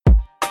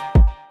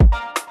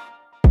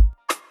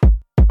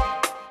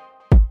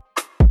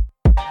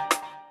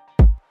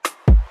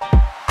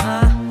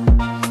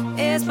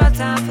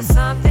ready for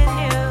something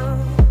new.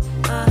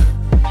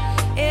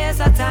 It's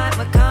our time,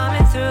 we're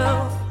coming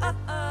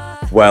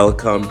through.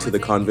 Welcome to the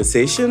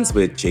Conversations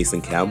with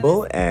Jason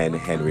Campbell and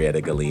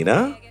Henrietta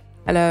Galina.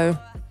 Hello.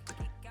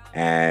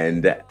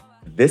 And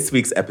this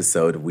week's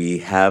episode, we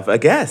have a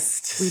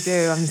guest. We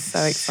do. I'm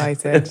so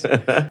excited.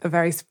 A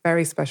very,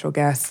 very special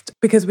guest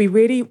because we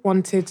really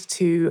wanted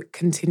to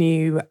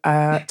continue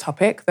a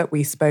topic that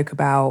we spoke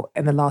about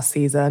in the last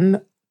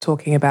season,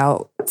 talking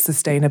about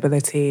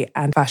sustainability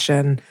and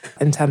fashion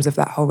in terms of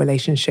that whole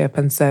relationship.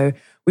 And so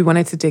we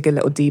wanted to dig a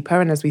little deeper.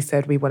 And as we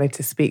said, we wanted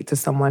to speak to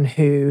someone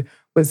who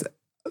was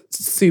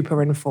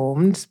super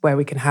informed, where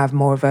we can have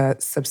more of a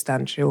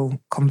substantial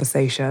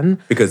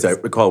conversation. Because I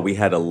recall we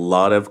had a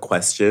lot of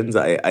questions.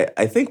 I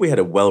think we had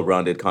a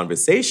well-rounded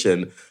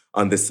conversation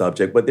on this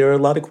subject, but there are a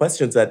lot of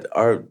questions that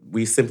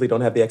we simply don't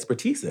have the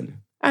expertise in.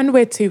 And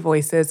we're two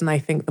voices, and I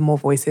think the more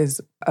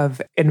voices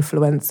of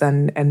influence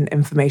and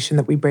information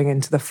that we bring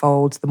into the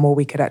fold, the more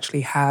we could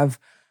actually have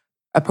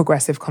a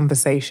progressive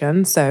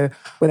conversation. So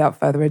without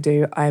further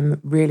ado, I'm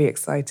really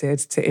excited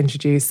to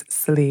introduce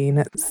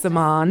Céline.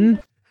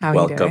 Semaan. How are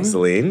you doing? Welcome,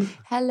 Céline.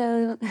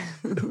 Hello.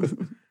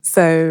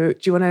 So do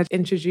you want to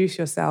introduce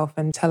yourself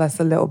and tell us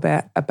a little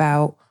bit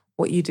about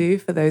what you do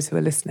for those who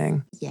are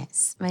listening?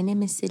 Yes, my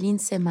name is Céline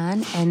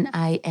Semaan, and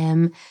I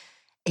am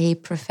a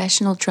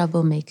professional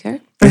troublemaker.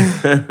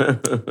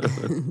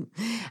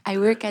 I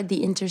work at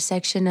the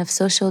intersection of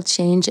social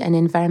change and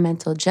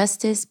environmental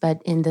justice,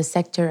 but in the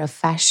sector of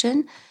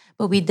fashion.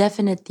 But we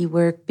definitely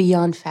work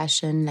beyond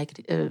fashion,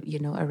 like,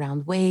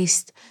 around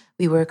waste.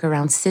 We work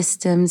around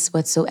systems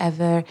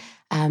whatsoever.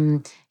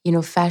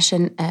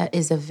 Fashion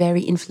is a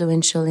very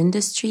influential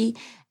industry,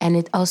 and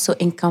it also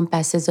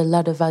encompasses a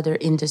lot of other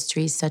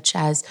industries such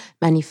as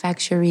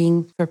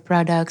manufacturing for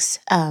products,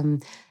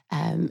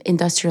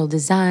 industrial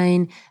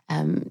design,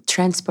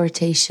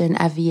 transportation,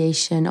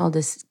 aviation. All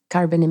this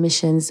carbon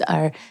emissions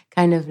are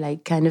kind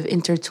of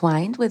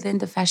intertwined within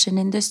the fashion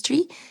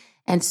industry.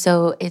 And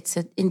so it's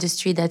an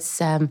industry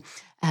that's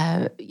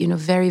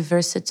very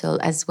versatile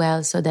as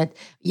well. So that,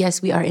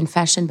 yes, we are in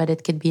fashion, but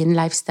it could be in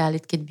lifestyle,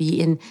 it could be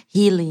in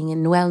healing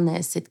and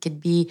wellness, it could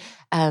be,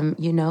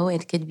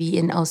 it could be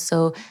in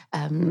also,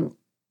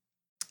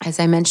 as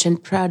I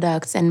mentioned,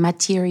 products and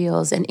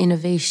materials and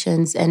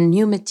innovations and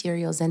new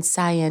materials and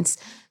science.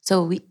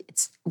 So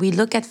we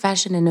look at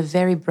fashion in a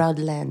very broad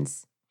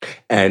lens.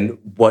 And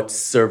what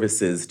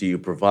services do you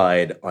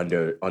provide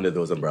under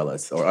those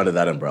umbrellas or under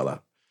that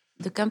umbrella?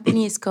 The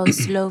company is called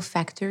Slow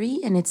Factory,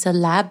 and it's a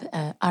lab,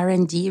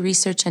 R&D,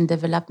 research and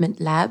development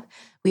lab.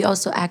 We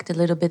also act a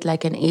little bit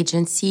like an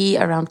agency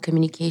around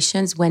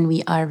communications when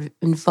we are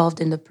involved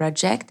in the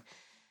project.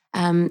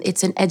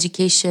 It's an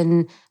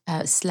education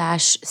 /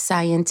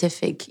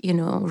 scientific,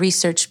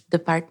 research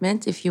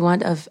department, if you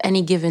want, of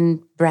any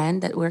given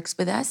brand that works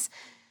with us.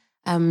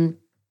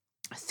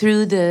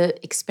 Through the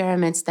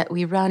experiments that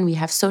we run, we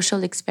have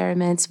social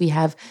experiments, we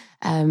have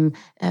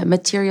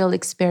material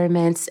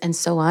experiments, and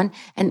so on.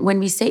 And when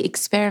we say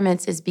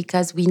experiments, is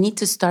because we need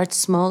to start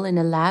small in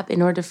a lab in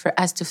order for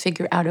us to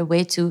figure out a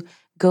way to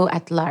go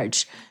at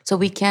large. So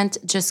we can't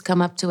just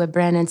come up to a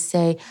brand and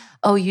say,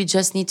 oh, you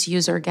just need to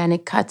use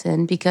organic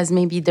cotton, because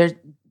maybe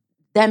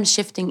them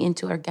shifting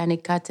into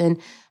organic cotton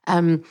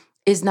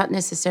is not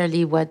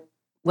necessarily what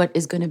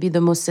is going to be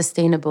the most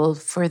sustainable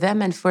for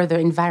them and for the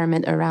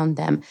environment around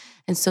them.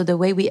 And so the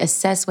way we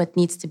assess what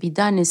needs to be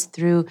done is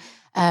through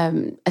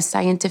a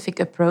scientific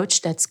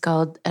approach that's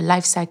called a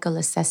life cycle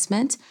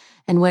assessment.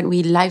 And when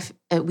we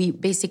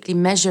basically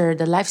measure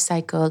the life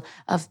cycle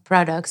of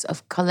products,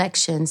 of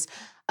collections,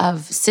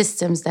 of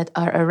systems that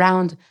are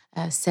around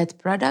said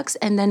products,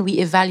 and then we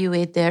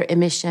evaluate their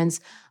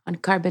emissions on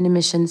carbon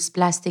emissions,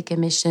 plastic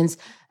emissions,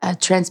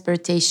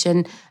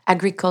 transportation,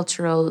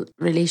 agricultural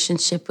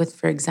relationship with,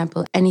 for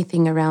example,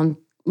 anything around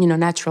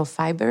natural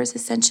fibers,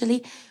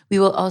 essentially. We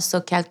will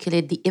also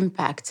calculate the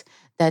impact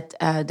that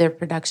their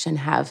production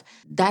have.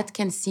 That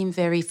can seem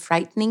very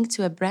frightening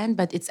to a brand,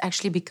 but it's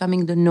actually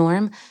becoming the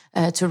norm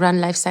to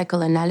run life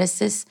cycle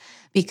analysis,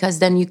 because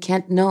then you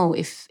can't know.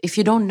 If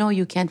you don't know,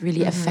 you can't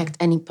really affect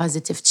any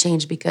positive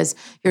change, because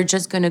you're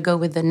just going to go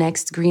with the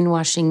next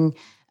greenwashing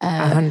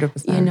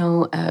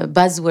 100%.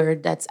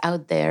 Buzzword that's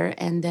out there,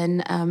 and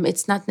then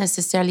it's not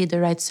necessarily the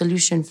right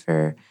solution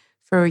for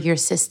your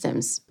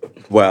systems.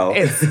 Well,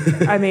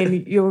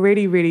 you're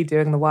really, really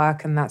doing the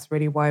work, and that's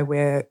really why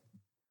we're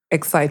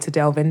excited to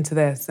delve into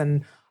this.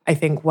 And I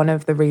think one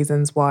of the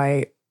reasons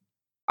why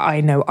I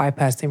know I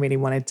personally really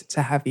wanted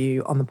to have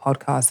you on the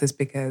podcast is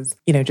because,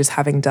 just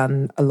having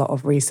done a lot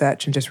of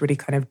research and just really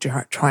kind of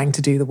trying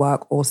to do the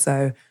work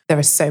also, there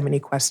are so many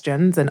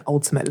questions. And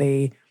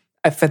ultimately,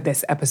 for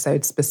this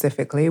episode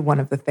specifically, one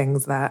of the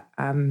things that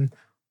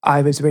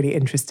I was really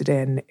interested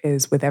in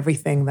is, with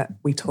everything that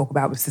we talk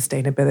about with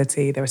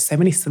sustainability, there are so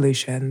many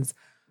solutions.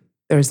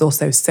 There is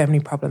also so many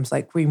problems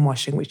like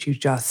greenwashing, which you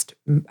just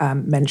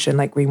mentioned,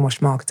 like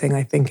greenwash marketing,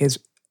 I think is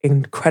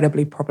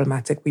incredibly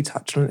problematic. We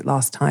touched on it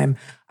last time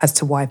as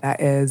to why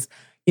that is.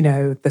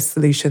 The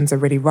solutions are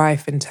really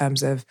rife in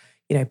terms of,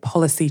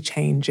 policy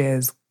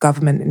changes,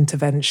 government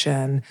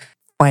intervention,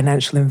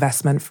 financial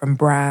investment from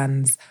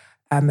brands,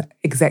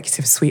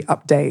 executive suite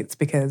updates,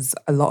 because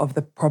a lot of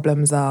the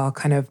problems are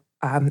kind of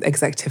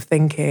executive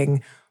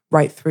thinking,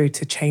 right through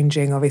to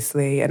changing,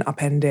 obviously, and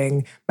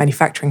upending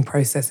manufacturing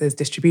processes,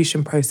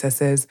 distribution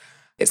processes.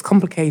 It's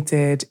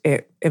complicated.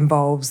 It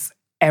involves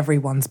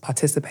everyone's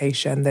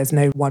participation. There's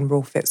no one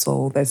rule fits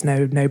all. There's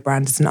no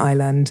brand is an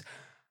island.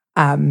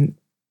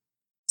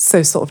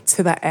 So sort of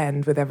to that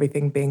end, with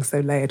everything being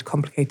so layered,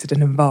 complicated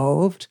and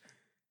involved,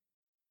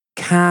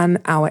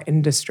 can our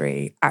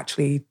industry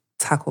actually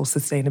tackle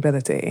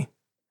sustainability?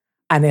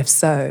 And if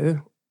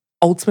so,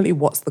 ultimately,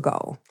 what's the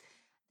goal?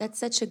 That's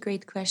such a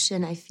great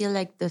question. I feel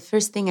like the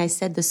first thing I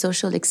said, the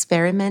social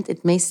experiment,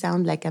 it may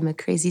sound like I'm a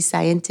crazy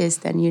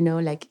scientist and,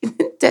 like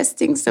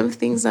testing some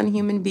things on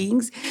human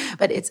beings,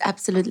 but it's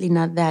absolutely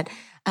not that.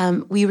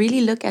 We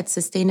really look at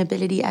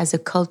sustainability as a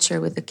culture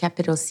with a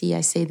capital C.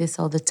 I say this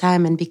all the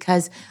time. And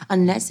because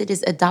unless it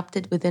is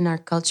adopted within our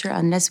culture,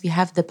 unless we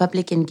have the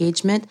public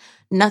engagement,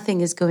 nothing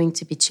is going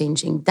to be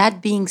changing.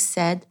 That being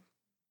said,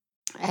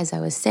 as I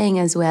was saying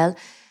as well,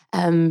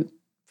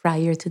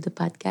 prior to the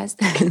podcast,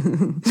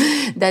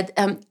 that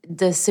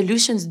the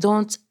solutions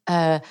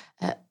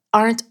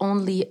aren't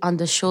only on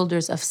the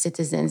shoulders of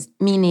citizens,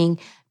 meaning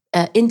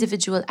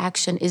individual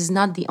action is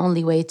not the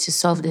only way to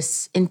solve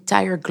this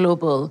entire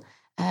global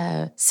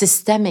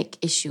systemic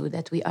issue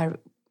that we are,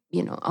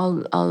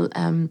 all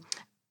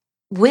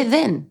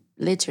within,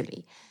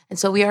 literally. And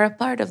so we are a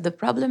part of the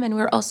problem and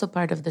we're also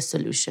part of the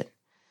solution.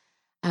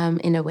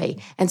 In a way.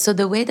 And so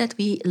the way that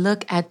we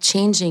look at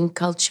changing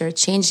culture,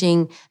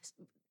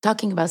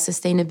 talking about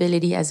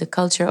sustainability as a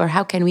culture, or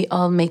how can we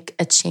all make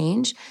a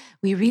change,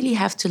 we really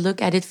have to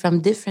look at it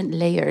from different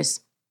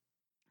layers.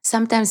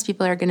 Sometimes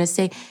people are going to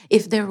say,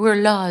 if there were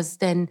laws,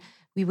 then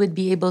we would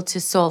be able to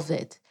solve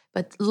it.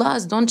 But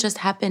laws don't just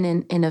happen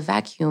in a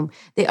vacuum.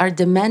 They are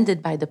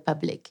demanded by the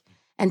public.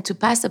 And to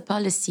pass a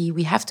policy,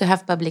 we have to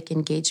have public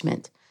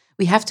engagement.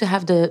 We have to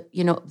have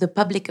the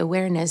public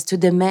awareness to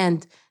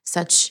demand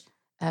such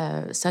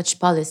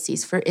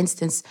policies. For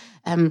instance,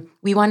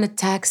 we want a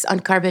tax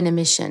on carbon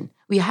emission.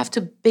 We have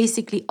to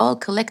basically all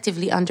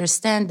collectively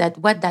understand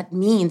what that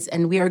means.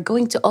 And we are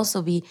going to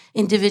also be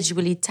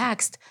individually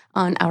taxed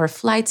on our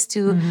flights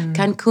to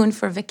Cancun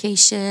for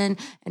vacation.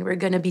 And we're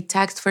going to be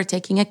taxed for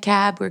taking a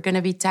cab. We're going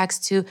to be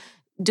taxed to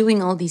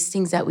doing all these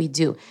things that we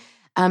do.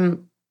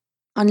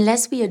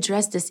 Unless we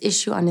address this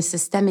issue on a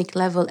systemic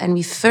level and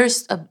we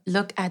first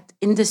look at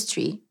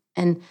industry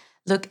and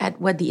look at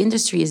what the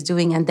industry is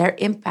doing and their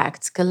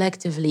impacts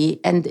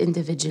collectively and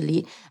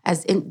individually,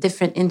 as in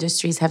different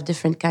industries have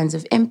different kinds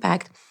of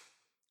impact,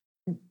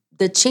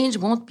 the change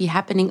won't be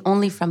happening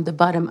only from the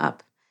bottom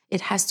up. It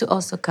has to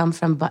also come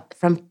from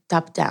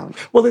top down.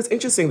 Well, it's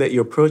interesting that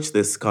you approach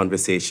this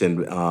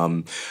conversation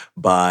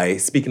by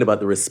speaking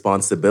about the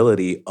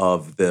responsibility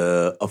of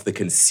the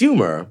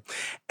consumer.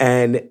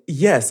 And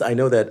yes, I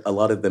know that a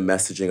lot of the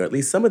messaging, or at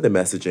least some of the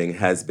messaging,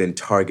 has been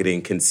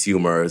targeting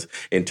consumers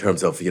in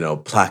terms of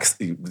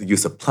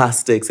use of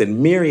plastics and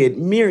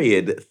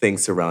myriad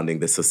things surrounding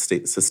the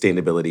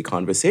sustainability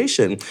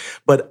conversation.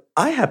 But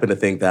I happen to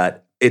think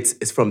that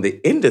it's from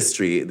the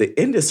industry. The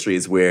industry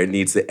is where it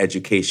needs the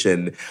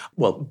education.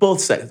 Well,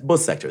 both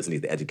sectors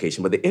need the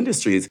education, but the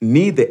industries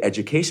need the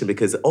education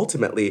because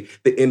ultimately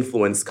the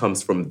influence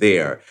comes from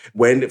there.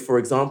 When, for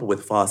example,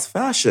 with fast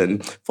fashion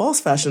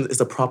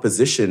is a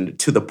proposition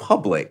to the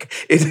public.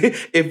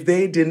 If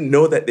they didn't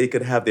know that they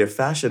could have their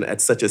fashion at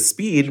such a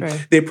speed,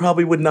 Right. they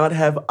probably would not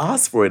have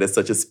asked for it at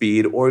such a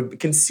speed or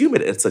consume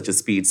it at such a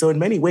speed. So in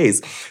many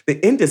ways, the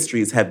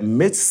industries have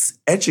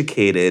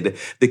miseducated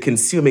the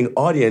consuming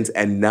audience,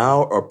 and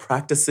now our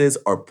practices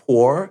are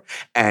poor,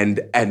 and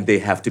they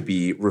have to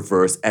be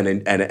reversed, and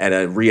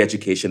a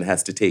re-education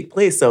has to take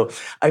place. So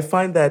I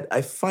find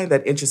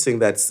that interesting.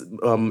 That's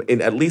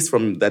at least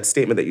from that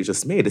statement that you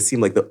just made, it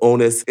seemed like the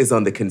onus is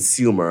on the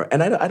consumer,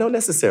 and I don't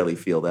necessarily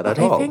feel that at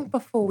all. I think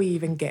before we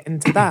even get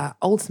into that,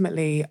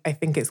 ultimately, I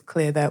think it's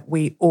clear that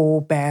we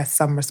all bear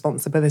some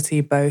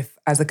responsibility, both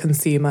as a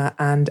consumer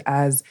and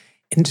as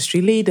industry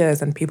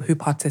leaders and people who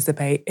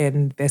participate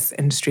in this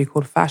industry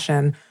called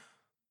fashion.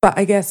 But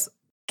I guess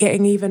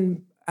getting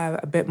even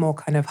a bit more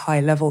kind of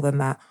high level than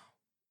that,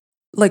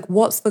 like,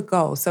 what's the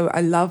goal? So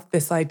I love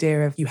this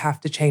idea of you have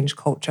to change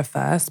culture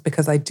first,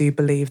 because I do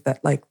believe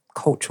that like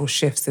cultural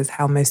shifts is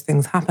how most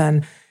things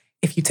happen.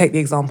 If you take the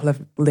example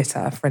of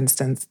litter, for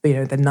instance, the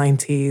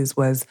 90s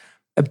was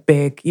a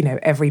big,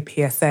 every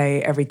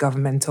PSA, every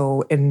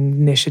governmental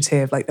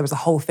initiative, like there was a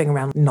whole thing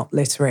around not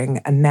littering.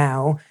 And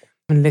now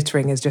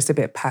littering is just a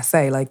bit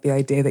passé. Like the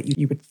idea that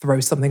you would throw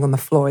something on the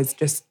floor is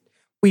just,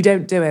 we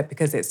don't do it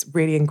because it's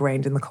really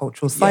ingrained in the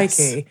cultural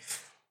psyche.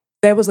 Yes.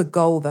 There was a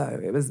goal though.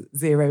 It was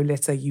zero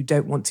litter. You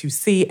don't want to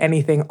see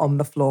anything on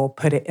the floor,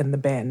 put it in the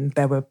bin.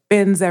 There were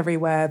bins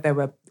everywhere. There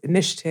were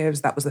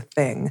initiatives. That was a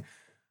thing.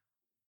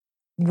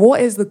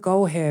 What is the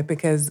goal here?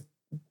 Because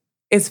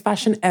is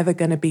fashion ever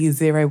going to be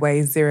zero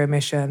waste, zero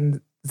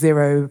emission,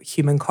 zero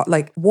human cost?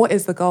 Like, what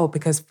is the goal?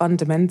 Because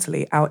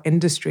fundamentally, our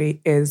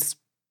industry is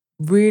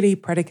really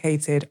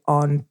predicated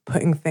on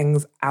putting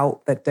things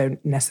out that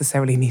don't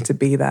necessarily need to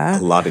be there. A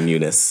lot of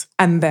newness.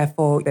 And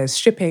therefore, there's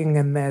shipping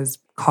and there's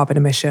carbon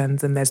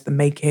emissions and there's the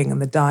making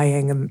and the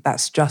dyeing, and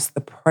that's just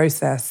the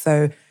process.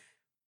 So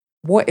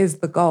what is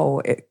the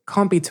goal? It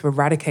can't be to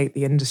eradicate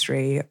the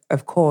industry.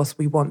 Of course,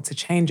 we want to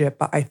change it.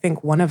 But I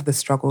think one of the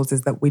struggles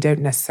is that we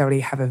don't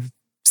necessarily have a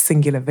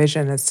singular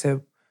vision as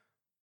to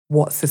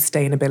what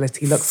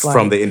sustainability looks like.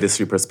 From the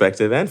industry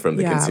perspective and from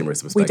the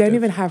consumer's perspective. We don't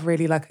even have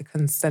really like a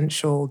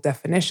consensual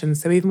definition.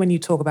 So even when you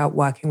talk about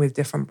working with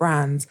different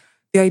brands,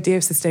 the idea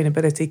of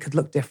sustainability could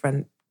look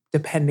different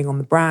depending on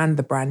the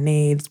brand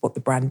needs, what the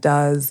brand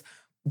does,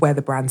 where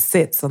the brand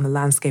sits on the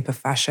landscape of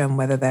fashion,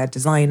 whether they're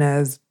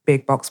designers,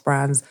 big box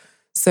brands.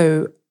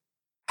 So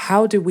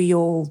how do we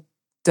all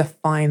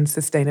define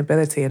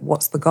sustainability, and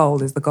what's the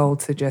goal? Is the goal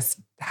to just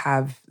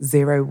have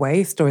zero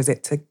waste, or is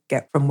it to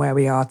get from where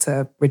we are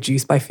to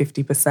reduce by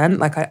 50%?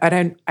 Like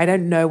I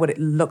don't know what it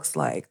looks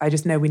like. I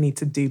just know we need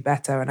to do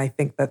better, and I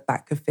think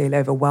that could feel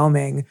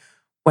overwhelming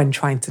when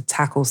trying to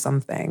tackle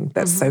something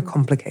that's so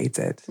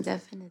complicated.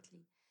 Definitely.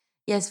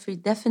 Yes, we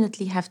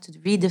definitely have to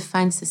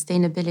redefine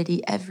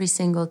sustainability every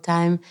single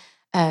time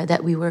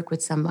that we work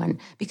with someone.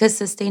 Because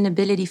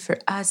sustainability for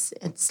us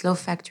at Slow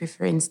Factory,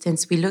 for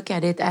instance, we look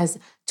at it as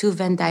two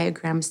Venn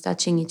diagrams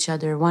touching each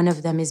other. One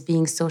of them is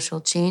being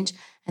social change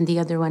and the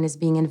other one is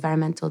being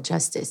environmental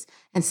justice.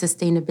 And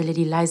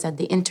sustainability lies at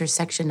the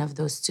intersection of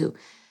those two.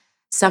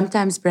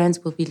 Sometimes brands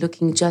will be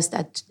looking just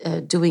at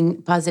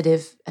doing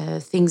positive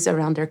things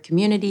around their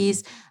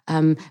communities,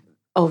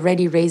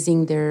 already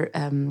raising their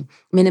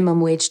minimum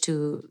wage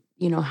to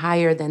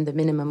higher than the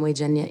minimum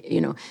wage,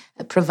 and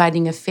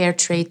providing a fair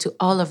trade to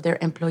all of their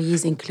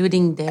employees,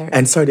 including their.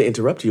 And sorry to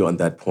interrupt you on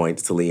that point,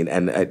 Céline,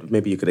 and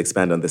maybe you could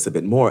expand on this a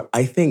bit more.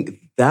 I think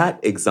that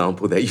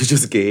example that you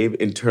just gave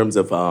in terms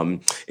of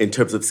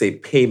say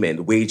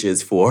payment,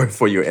 wages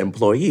for your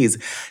employees,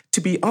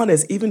 to be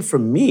honest, even for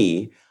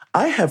me,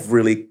 I have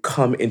really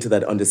come into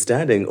that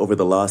understanding over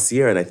the last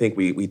year, and I think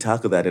we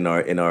tackled that in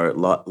our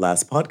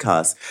last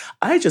podcast.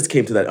 I just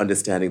came to that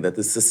understanding that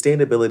the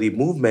sustainability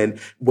movement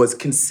was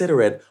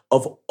considerate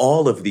of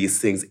all of these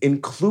things,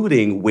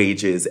 including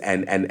wages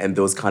and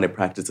those kind of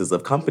practices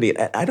of company.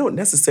 And I don't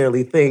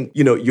necessarily think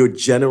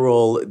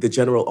the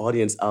general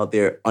audience out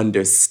there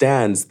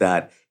understands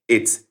that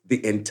it's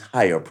the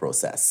entire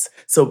process.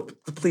 So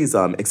please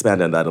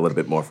expand on that a little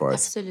bit more for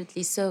us.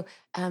 Absolutely. So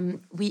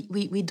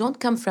we don't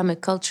come from a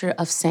culture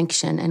of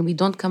sanction, and we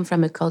don't come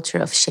from a culture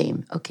of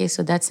shame. Okay,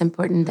 so that's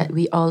important that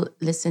we all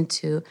listen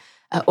to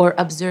or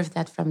observe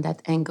that from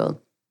that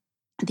angle.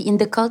 In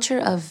the culture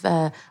of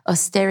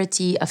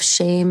austerity, of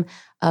shame,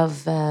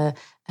 of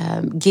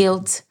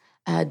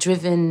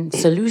guilt-driven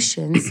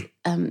solutions,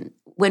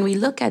 when we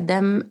look at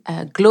them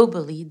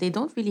globally, they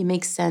don't really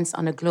make sense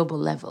on a global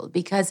level.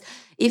 Because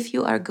if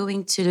you are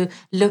going to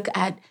look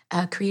at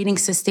creating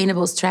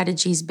sustainable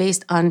strategies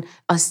based on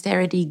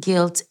austerity,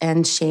 guilt,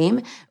 and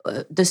shame,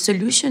 the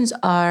solutions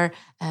are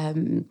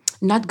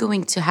not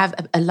going to have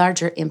a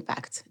larger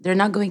impact. They're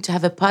not going to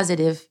have a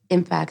positive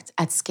impact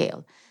at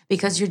scale,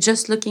 because you're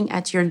just looking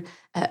at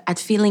at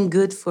feeling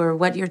good for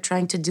what you're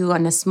trying to do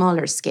on a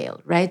smaller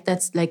scale, right?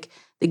 That's like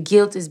the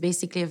guilt is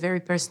basically a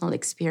very personal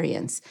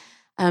experience.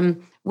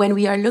 When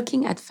we are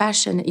looking at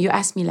fashion, you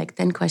asked me like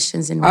 10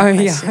 questions in one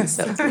question. Yes.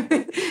 So,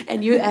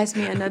 and you asked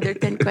me another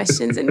 10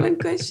 questions in one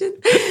question.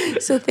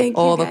 So thank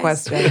you, All the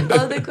guys. questions.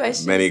 All the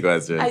questions. Many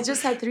questions. I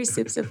just had 3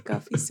 sips of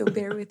coffee, so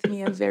bear with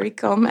me. I'm very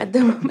calm at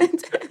the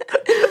moment.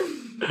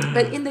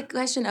 But in the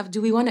question of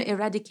do we want to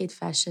eradicate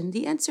fashion,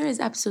 the answer is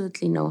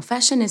absolutely no.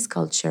 Fashion is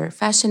culture.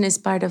 Fashion is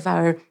part of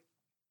our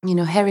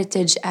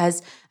heritage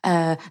as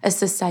a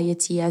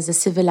society, as a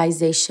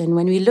civilization.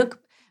 When we look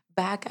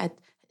back at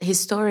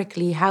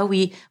historically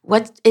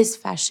what is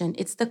fashion?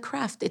 It's the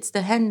craft, it's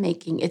the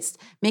handmaking, it's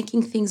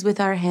making things with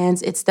our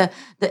hands, it's the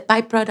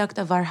byproduct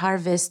of our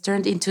harvest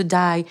turned into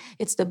dye,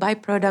 it's the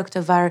byproduct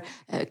of our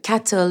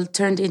cattle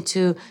turned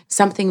into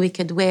something we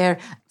could wear.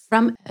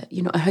 From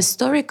a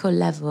historical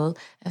level,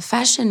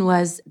 fashion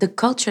was the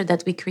culture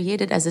that we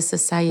created as a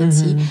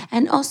society,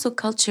 and also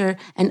culture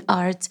and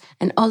art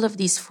and all of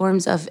these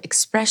forms of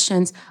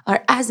expressions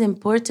are as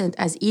important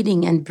as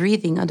eating and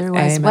breathing.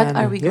 Otherwise, Amen. What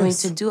are we going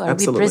to do? Are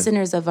Absolutely. we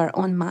prisoners of our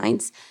own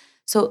minds?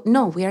 So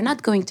no, we are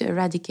not going to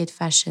eradicate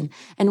fashion.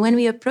 And when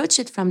we approach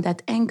it from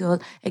that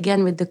angle,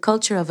 again, with the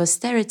culture of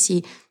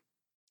austerity,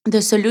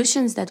 the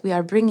solutions that we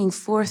are bringing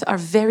forth are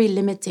very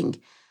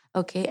limiting.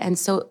 Okay, and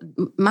so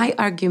my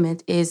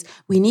argument is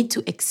we need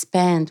to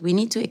expand. We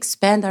need to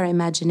expand our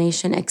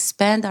imagination,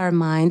 expand our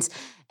minds,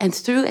 and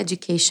through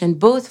education,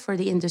 both for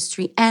the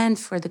industry and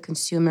for the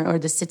consumer or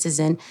the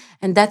citizen.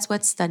 And that's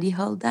what Study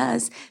Hall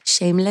does.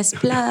 Shameless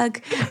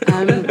plug.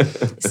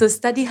 So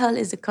Study Hall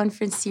is a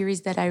conference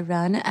series that I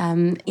run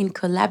in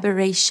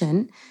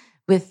collaboration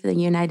with the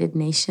United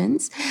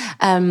Nations.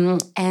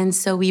 And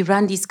so we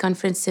run these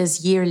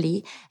conferences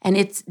yearly, and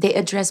they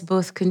address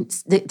both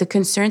the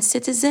concerned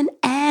citizen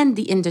and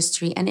the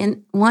industry, and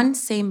in one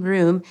same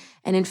room.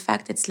 And in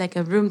fact, it's like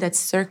a room that's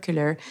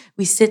circular.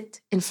 We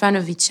sit in front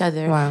of each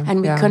other,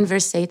 and we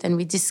conversate and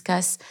we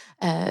discuss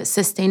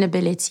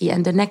sustainability.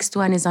 And the next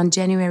one is on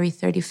January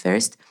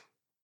 31st.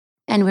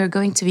 And we're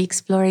going to be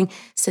exploring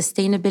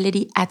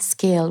sustainability at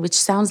scale, which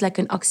sounds like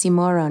an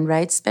oxymoron,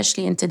 right?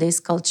 Especially in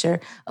today's culture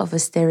of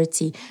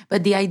austerity.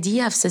 But the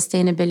idea of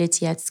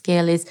sustainability at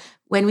scale is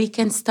when we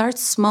can start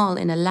small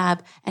in a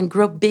lab and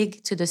grow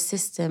big to the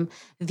system,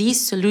 these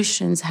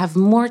solutions have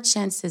more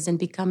chances in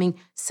becoming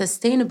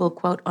sustainable,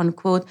 quote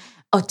unquote,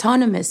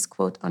 autonomous,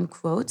 quote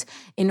unquote,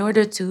 in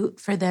order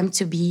for them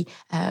to be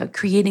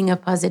creating a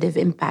positive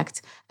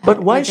impact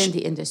within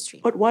the industry.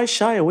 But why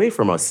shy away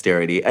from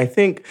austerity? I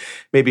think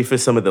maybe for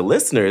some of the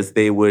listeners,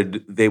 they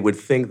would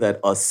think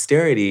that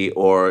austerity,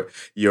 or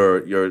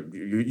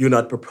you're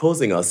not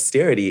proposing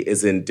austerity,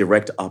 is in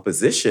direct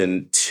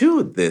opposition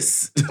to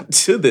this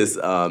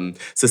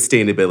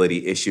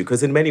sustainability issue.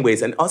 Because in many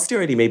ways, and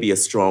austerity may be a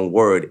strong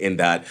word in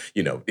that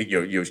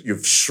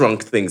you've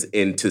shrunk things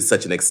into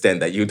such an extent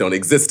that you don't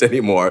exist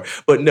anymore.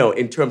 But no,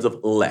 in terms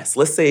of less,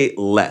 let's say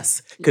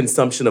less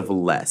consumption of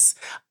less.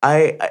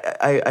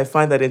 I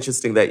find that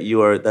interesting that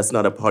that's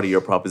not a part of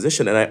your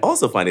proposition, and I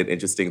also find it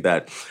interesting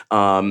that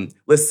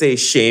let's say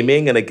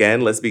shaming, and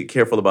again, let's be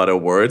careful about our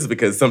words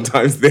because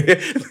sometimes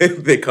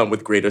they come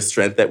with greater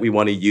strength that we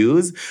want to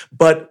use,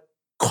 but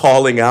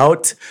calling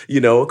out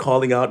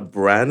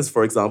brands,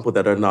 for example,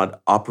 that are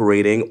not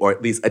operating or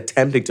at least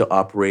attempting to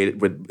operate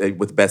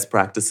with best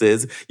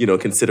practices,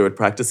 considerate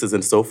practices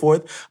and so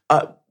forth.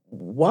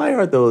 Why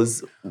are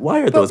those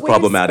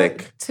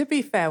problematic? To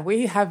be fair,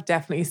 we have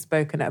definitely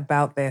spoken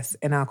about this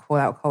in our call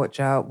out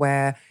culture,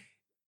 where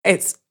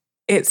it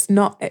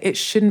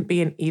shouldn't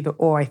be an either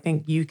or. I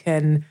think you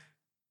can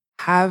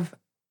have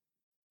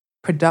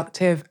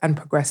productive and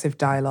progressive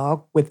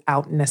dialogue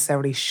without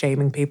necessarily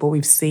shaming people.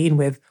 We've seen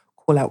with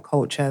call out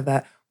culture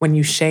that when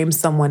you shame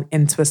someone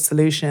into a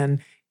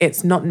solution,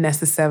 it's not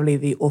necessarily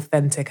the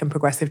authentic and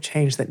progressive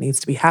change that needs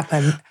to be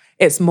happen.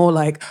 It's more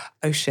like,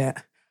 oh shit.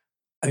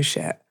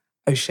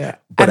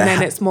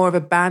 Then it's more of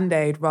a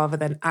band-aid rather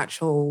than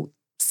actual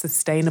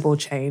sustainable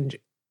change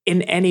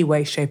in any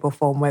way, shape, or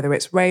form, whether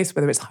it's race,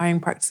 whether it's hiring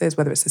practices,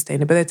 whether it's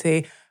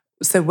sustainability.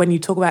 So when you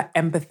talk about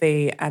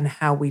empathy and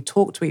how we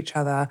talk to each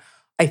other,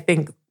 I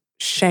think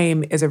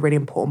shame is a really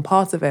important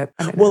part of it.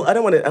 Well, I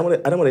don't want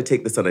to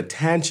take this on a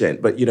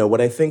tangent, but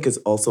what I think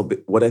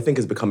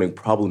is becoming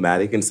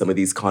problematic in some of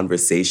these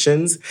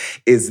conversations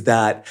is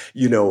that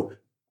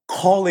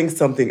calling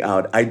something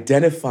out,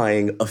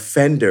 identifying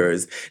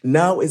offenders,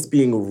 now is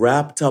being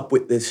wrapped up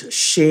with this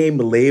shame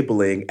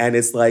labeling, and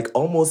it's like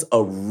almost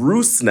a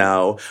ruse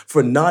now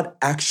for not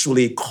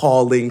actually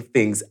calling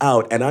things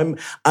out. And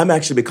I'm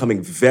actually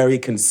becoming very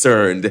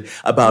concerned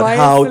about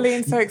how. Why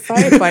is Céline so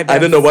excited by this? I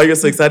don't know why you're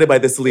so excited by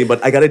this, Céline,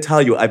 but I got to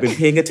tell you, I've been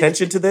paying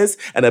attention to this,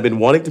 and I've been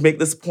wanting to make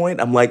this point.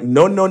 I'm like,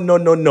 no,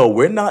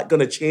 we're not going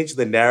to change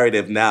the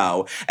narrative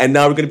now, and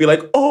now we're going to be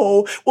like,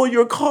 oh, well,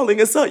 you're calling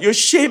us out, you're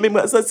shaming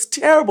us, that's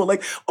terrible.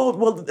 Like, oh,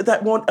 well,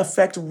 that won't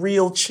affect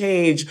real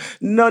change.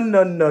 No.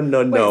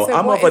 So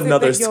I'm of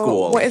another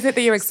school. What is it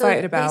that you're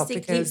excited about?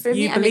 Because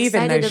you believe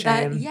in no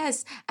shame.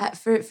 Yes.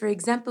 For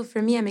example,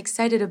 for me, I'm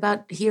excited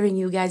about hearing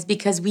you guys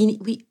because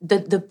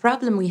the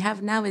problem we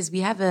have now is we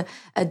have a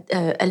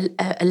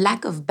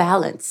lack of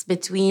balance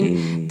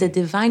between the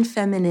divine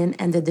feminine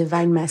and the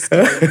divine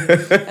masculine.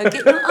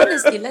 Okay, no,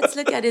 honestly, let's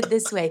look at it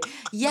this way.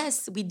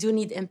 Yes, we do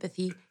need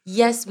empathy.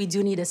 Yes, we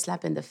do need a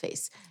slap in the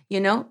face.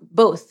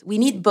 Both. We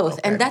need both.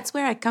 Okay. And that's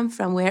where I come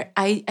from, where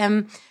I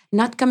am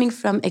not coming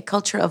from a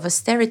culture of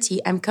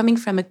austerity. I'm coming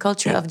from a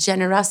culture of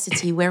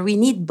generosity, where we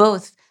need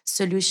both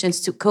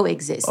solutions to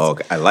coexist.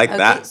 Okay, I like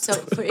that. So,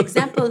 for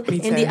example,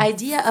 in the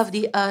idea of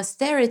the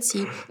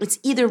austerity, it's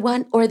either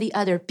one or the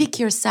other. Pick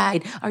your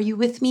side. Are you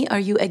with me? Are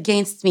you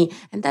against me?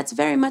 And that's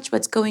very much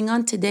what's going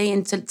on today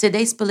in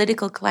today's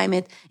political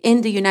climate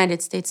in the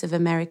United States of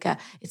America.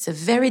 It's a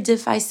very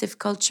divisive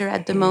culture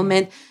at the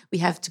moment. We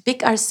have to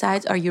pick our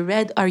sides. Are you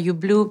red? Are you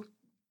blue?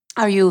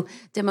 Are you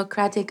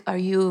democratic? Are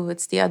you,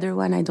 what's the other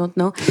one? I don't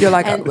know. You're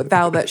like,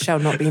 thou that shall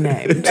not be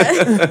named.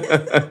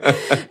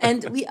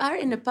 And we are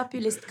in a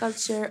populist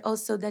culture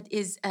also that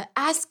is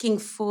asking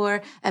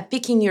for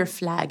picking your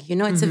flag.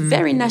 It's a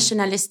very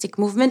nationalistic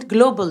movement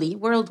globally,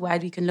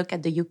 worldwide. We can look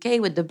at the UK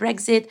with the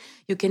Brexit.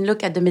 You can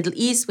look at the Middle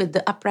East with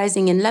the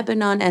uprising in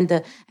Lebanon and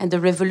the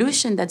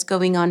revolution that's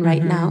going on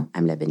right now.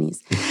 I'm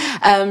Lebanese.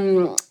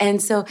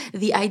 And so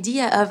the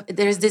idea of,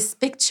 there's this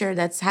picture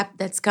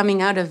that's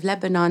coming out of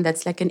Lebanon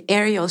that's like an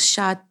aerial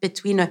shot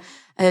between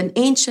an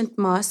ancient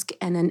mosque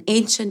and an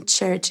ancient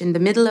church in the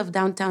middle of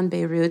downtown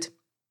Beirut,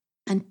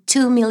 and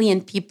 2 million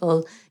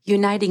people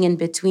uniting in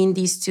between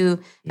these two,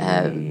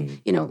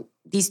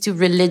 these two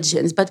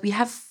religions. But we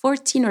have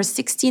 14 or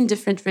 16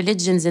 different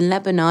religions in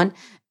Lebanon,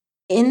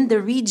 in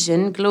the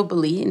region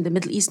globally, in the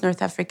Middle East,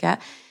 North Africa.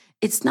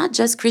 it's not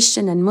just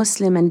Christian and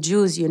Muslim and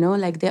Jews,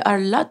 like there are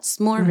lots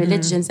more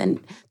religions, and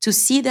to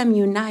see them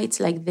unite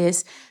like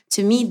this,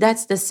 to me,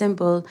 that's the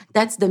symbol,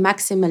 that's the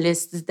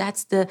maximalists,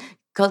 that's the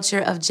culture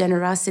of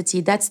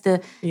generosity, that's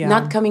the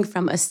not coming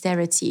from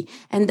austerity,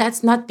 and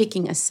that's not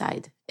picking a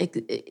side. But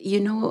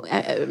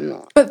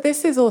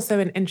this is also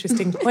an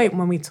interesting point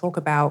when we talk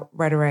about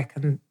rhetoric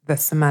and the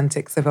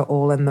semantics of it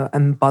all,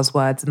 and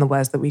buzzwords and the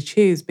words that we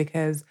choose,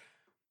 because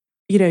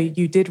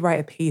you did write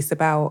a piece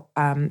about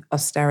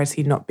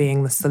austerity not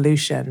being the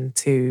solution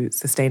to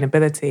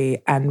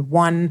sustainability, and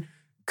one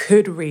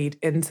could read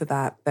into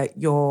that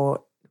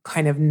you're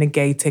kind of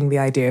negating the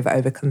idea of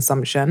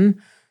overconsumption.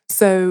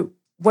 So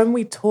when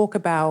we talk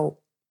about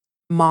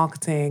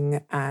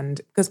marketing, and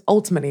because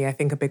ultimately I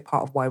think a big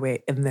part of why we're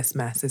in this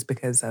mess is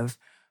because of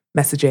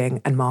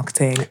messaging and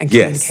marketing and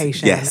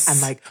communication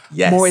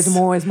and more is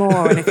more is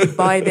more, and if you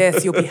buy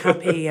this you'll be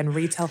happy, and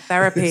retail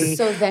therapy,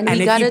 so then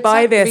and if you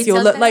buy this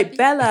you'll look like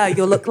Bella,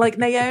 you'll look like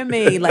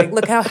Naomi, like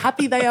look how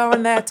happy they are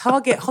on their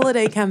Target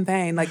holiday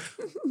campaign. Like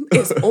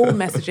it's all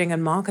messaging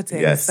and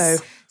marketing.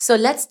 So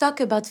let's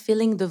talk about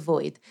filling the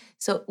void.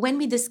 So when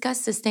we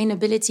discuss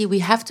sustainability, we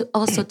have to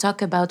also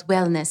talk about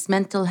wellness,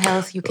 mental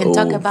health. You can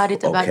talk about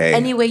it about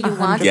any way you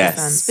want.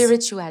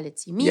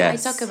 Spirituality. I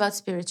talk about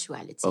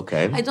spirituality.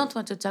 I don't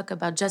want to talk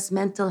about just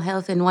mental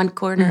health in one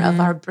corner of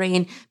our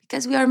brain,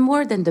 because we are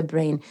more than the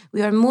brain.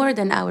 We are more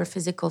than our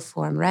physical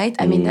form, right?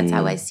 I mean, that's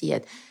how I see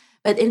it.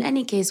 But in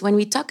any case, when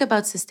we talk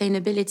about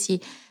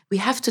sustainability, we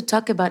have to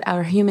talk about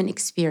our human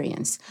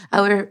experience,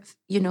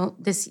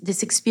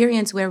 this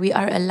experience where we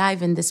are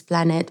alive in this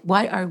planet.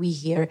 Why are we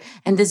here?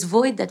 And this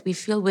void that we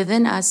feel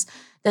within us,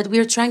 that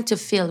we're trying to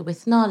fill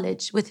with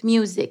knowledge, with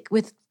music,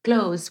 with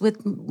clothes,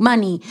 with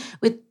money,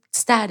 with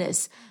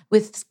status,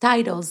 with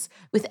titles,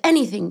 with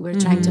anything, we're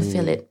trying to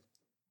fill it.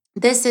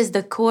 This is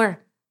the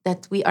core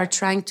that we are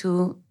trying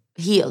to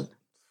heal.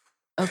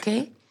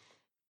 Okay?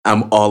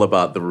 I'm all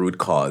about the root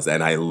cause,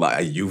 and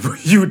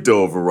you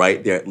dove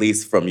right there, at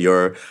least from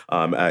your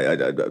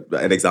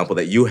an example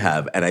that you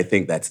have, and I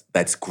think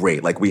that's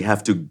great. Like, we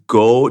have to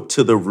go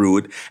to the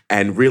root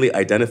and really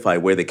identify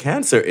where the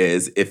cancer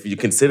is, if you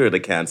consider it a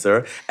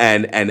cancer,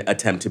 and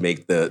attempt to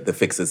make the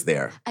fixes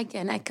there.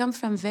 Again, I come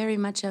from very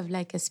much of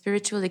like a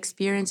spiritual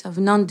experience of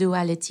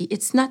non-duality.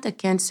 It's not a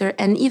cancer,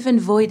 and even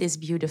void is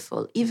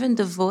beautiful. Even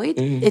the void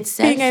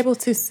itself, being able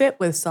to sit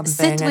with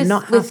something and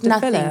not have to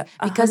nothing, fill it,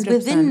 100%. Because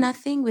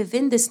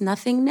within this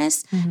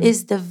nothingness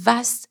is the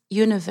vast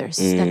universe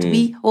that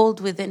we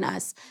hold within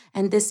us.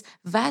 And this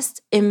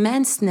vast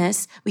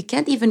immenseness, we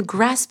can't even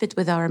grasp it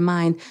with our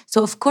mind.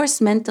 So of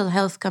course, mental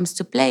health comes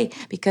to play,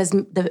 because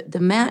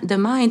the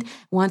mind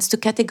wants to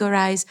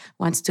categorize,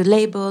 wants to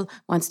label,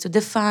 wants to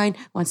define,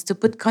 wants to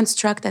put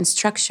construct and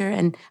structure,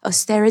 and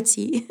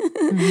austerity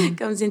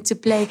comes into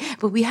play.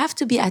 But we have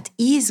to be at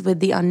ease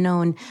with the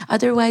unknown.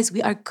 Otherwise,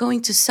 we are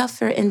going to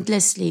suffer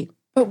endlessly.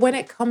 But when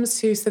it comes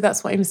to, so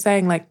that's what I'm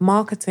saying, like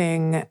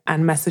marketing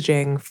and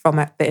messaging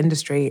from the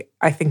industry,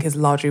 I think is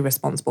largely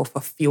responsible for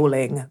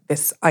fueling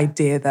this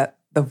idea that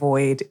the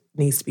void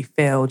needs to be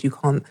filled. You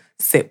can't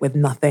sit with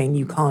nothing.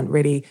 You can't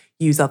really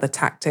use other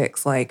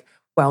tactics like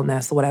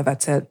wellness or whatever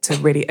to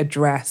really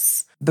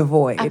address the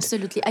void.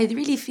 Absolutely. I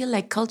really feel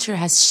like culture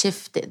has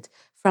shifted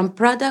from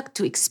product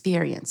to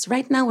experience.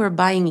 Right now, we're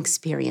buying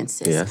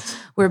experiences. Yes.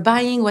 We're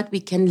buying what we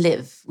can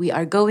live. We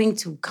are going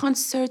to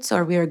concerts,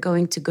 or we are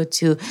going to go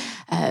to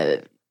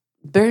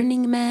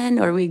Burning Man,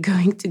 or we're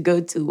going to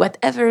go to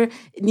whatever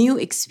new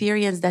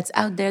experience that's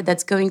out there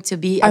that's going to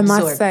be absorbed.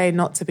 I must say,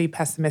 not to be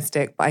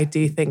pessimistic, but I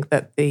do think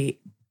that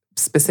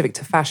specific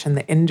to fashion,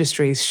 the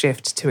industry's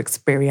shift to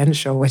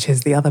experiential, which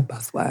is the other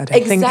buzzword.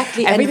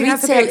 Exactly, and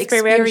retail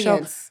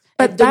experience.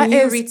 But that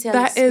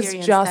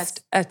is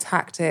just a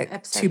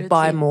tactic to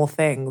buy more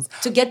things.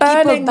 To get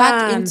people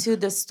back into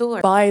the store.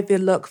 Buy the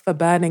look for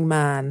Burning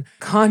Man.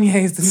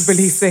 Kanye's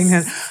releasing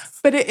it.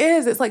 But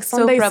it's like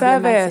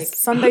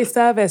Sunday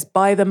service,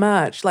 buy the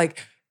merch. Like,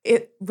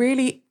 it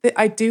really,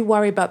 I do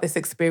worry about this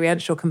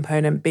experiential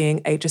component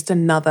being just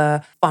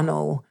another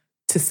funnel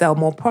to sell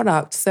more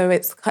product. So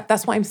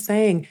that's what I'm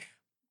saying.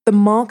 The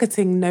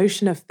marketing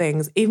notion of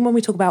things, even when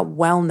we talk about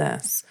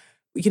wellness,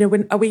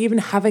 are we even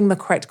having the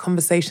correct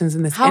conversations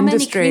in this industry? How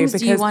many creams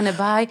do you want to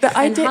buy?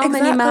 How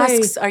many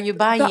masks are you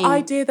buying? The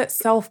idea that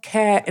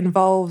self-care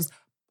involves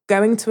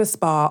going to a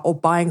spa or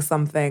buying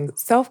something.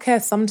 Self-care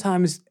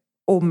sometimes,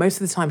 or most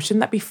of the time,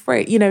 shouldn't that be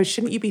free?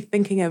 Shouldn't you be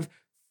thinking of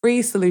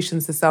free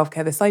solutions to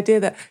self-care? This idea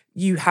that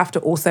you have to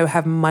also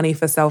have money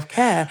for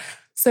self-care.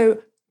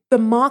 So the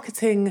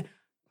marketing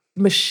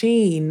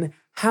machine,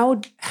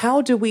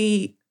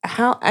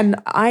 and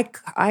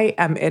I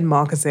am in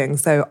marketing,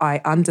 so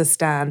I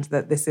understand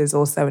that this is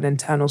also an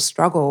internal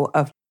struggle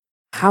of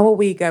how are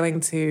we going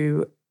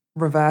to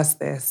reverse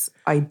this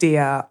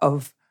idea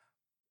of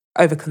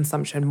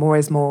overconsumption. More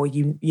is more.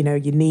 You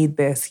need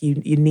this, you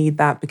need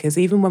that, because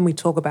even when we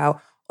talk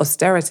about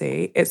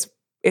austerity,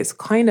 it's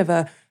kind of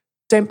a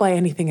don't buy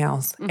anything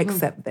else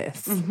except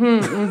this.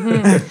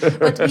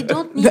 But we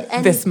don't need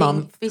anything this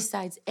month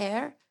besides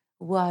air,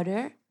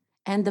 water,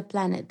 and the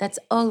planet. That's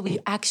all we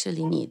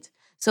actually need.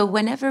 So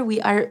whenever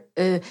we are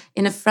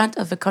in the front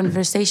of a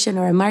conversation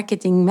or a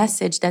marketing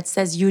message that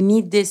says you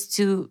need this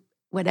to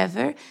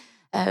whatever,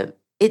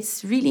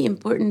 it's really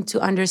important to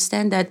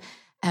understand that,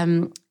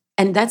 and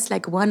that's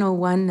like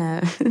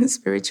 101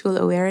 spiritual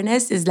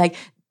awareness is like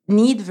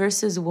need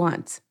versus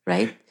want,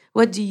 right?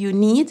 What do you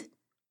need?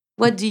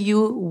 What do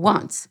you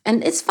want?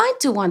 And it's fine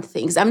to want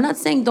things. I'm not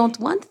saying don't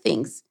want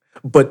things.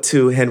 But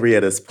to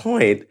Henrietta's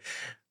point,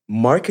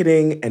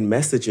 marketing and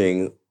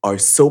messaging are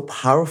so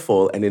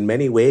powerful. And in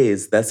many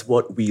ways, that's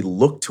what we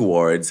look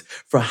towards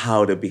for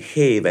how to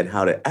behave and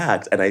how to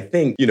act. And I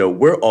think,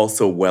 we're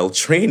also well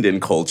trained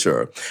in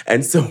culture.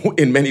 And so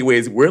in many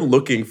ways, we're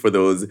looking for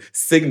those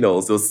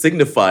signals, those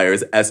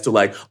signifiers as to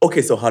like,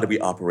 okay, so how do we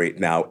operate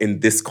now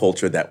in this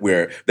culture that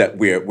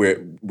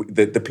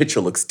the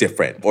picture looks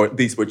different, or at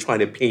least we're trying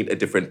to paint a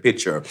different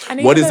picture.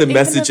 And What is the even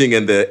messaging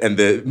and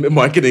the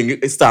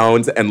marketing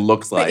sounds and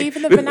looks like? But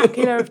even the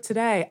vernacular of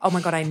today, oh my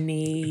God, I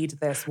need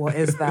this. What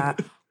is that?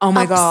 Oh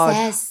my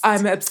Obsessed. God,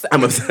 I'm obsessed.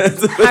 I'm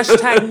obsessed.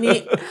 Hashtag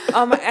need.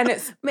 And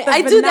it's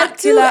I do that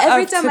too.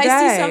 Every time I see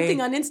today.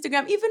 something on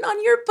Instagram, even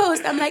on your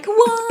post, I'm like,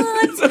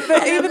 what?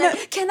 And even I'm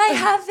like, can I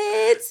have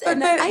it?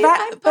 And I'm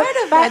part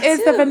of that that is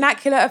too. the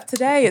vernacular of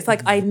today. It's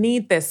like, I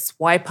need this,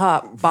 swipe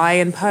up, buy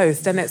and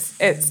post. And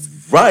it's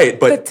Right,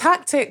 the but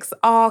tactics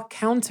are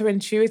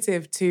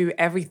counterintuitive to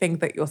everything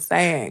that you're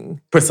saying.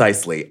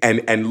 precisely,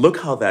 and look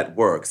how that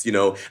works.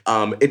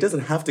 It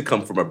doesn't have to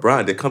come from a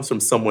brand. It comes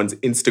from someone's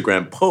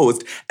Instagram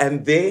post,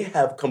 and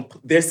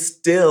they're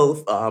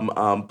still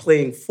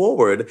playing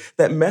forward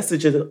that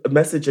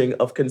messaging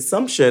of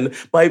consumption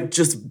by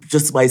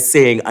just by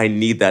saying, "I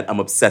need that. I'm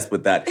obsessed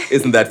with that."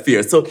 Isn't that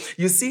fear? So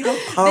you see how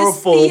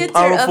powerful this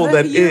theater of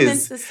that a human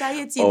is.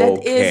 society Okay.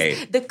 that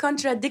is the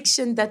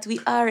contradiction that we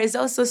are is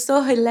also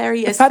so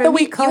hilarious. The fact For that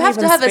we me, can't you have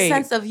to even have a speak.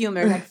 sense of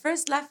humor. Like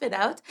first laugh it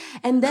out,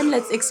 and then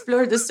let's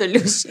explore the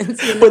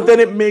solutions. But then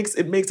it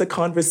makes a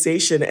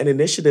conversation and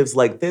initiatives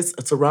like this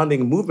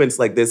surrounding movements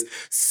like this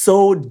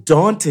so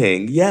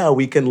daunting. Yeah,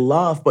 we can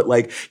laugh, but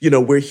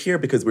we're here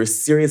because we're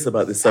serious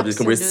about this subject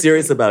and we're Absolutely.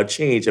 serious about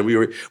change and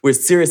we're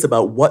serious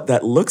about what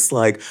that looks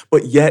like.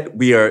 But yet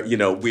we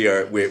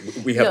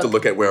have to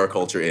look at where our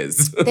culture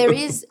is. there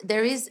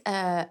is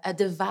a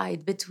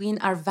divide between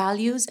our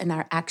values and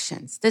our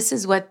actions. This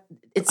is what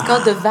it's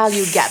called the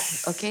value gap.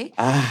 Okay.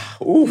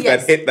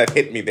 Yes. That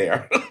hit me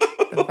there.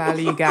 The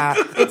value gap.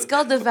 It's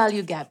called the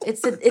value gap.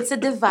 It's a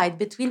divide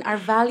between our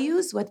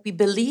values, what we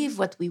believe,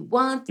 what we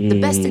want, the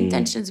best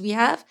intentions we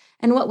have,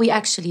 and what we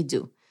actually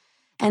do.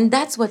 And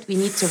that's what we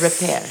need to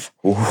repair.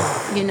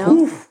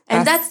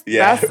 And that's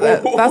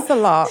That's a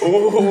lot.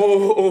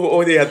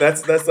 Yeah,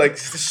 that's like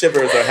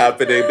shivers are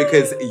happening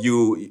because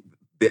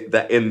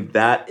in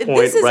that point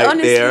this is right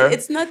honestly, there.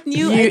 it's not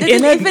new. You I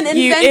didn't even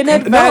you invent it.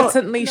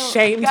 inadvertently No,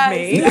 shamed guys,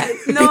 me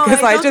no,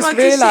 because I don't just want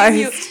to shame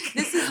you. realized.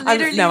 This is I'm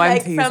literally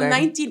teasing. from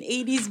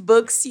 1980s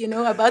books,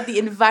 about the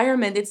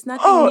environment. It's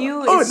nothing new.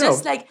 It's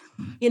just like,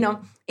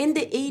 in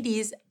the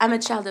 80s, I'm a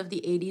child of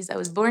the 80s. I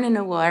was born in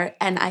a war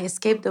and I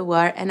escaped the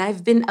war, and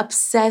I've been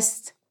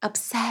obsessed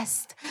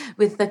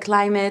with the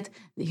climate,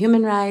 the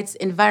human rights,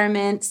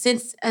 environment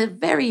since a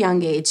very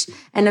young age,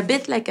 and a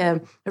bit like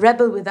a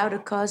rebel without a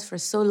cause for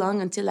so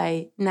long until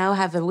I now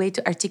have a way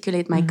to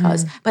articulate my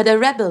cause. But a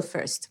rebel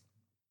first.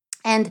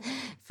 And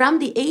from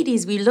the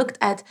 80s, we looked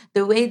at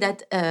the way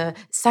that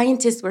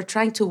scientists were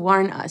trying to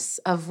warn us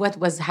of what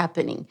was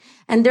happening.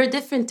 And there are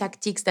different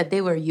tactics that they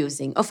were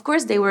using. Of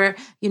course, they were,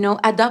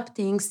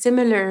 adopting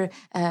similar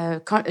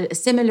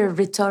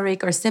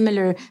rhetoric or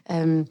similar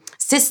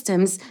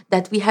systems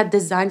that we had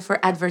designed for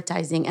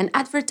advertising. And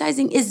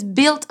advertising is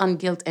built on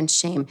guilt and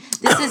shame.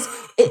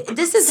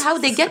 This is how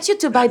they get you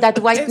to buy that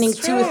whitening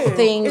tooth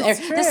thing.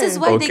 This is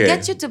why they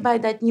get you to buy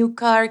that new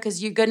car,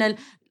 because you're going to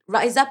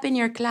rise up in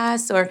your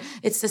class, or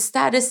it's a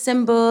status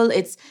symbol.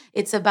 It's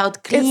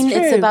about clean.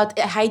 It's about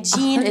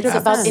hygiene. 100%. It's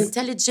about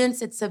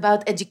intelligence. It's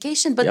about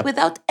education, but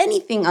without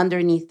anything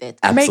underneath it.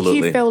 Absolutely.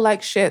 Make you feel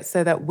like shit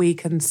so that we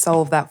can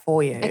solve that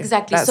for you.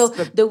 Exactly. That's So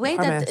the way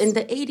premise. that in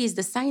the 80s,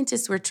 the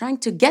scientists were trying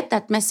to get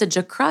that message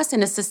across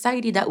in a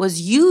society that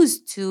was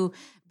used to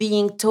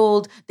being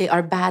told they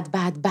are bad,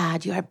 bad,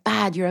 bad. You are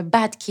bad. You're a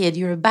bad kid.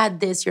 You're a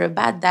bad this. You're a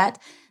bad that.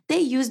 They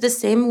use the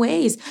same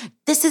ways.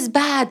 This is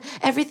bad.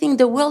 Everything,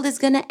 the world is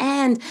going to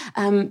end,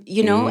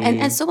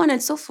 and so on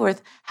and so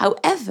forth.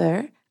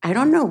 However, I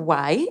don't know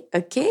why,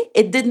 okay?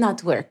 It did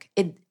not work.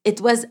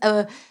 It was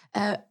a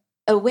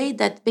way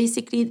that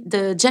basically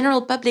the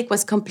general public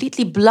was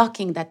completely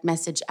blocking that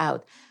message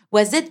out.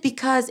 Was it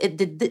because it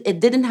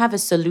didn't have a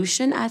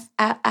solution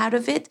out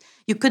of it?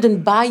 You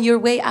couldn't buy your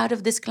way out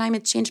of this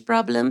climate change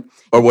problem?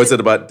 Or was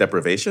it about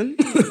deprivation?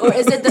 Or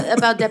is it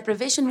about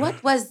deprivation?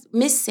 What was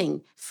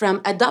missing from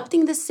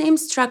adopting the same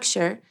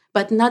structure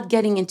but not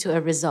getting into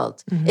a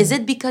result? Is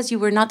it because you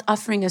were not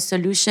offering a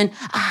solution?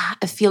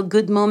 A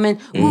feel-good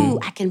moment. Ooh,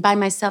 I can buy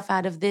myself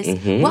out of this.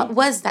 What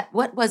was that?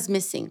 What was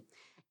missing?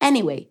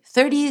 Anyway,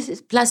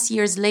 30 plus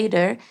years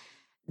later,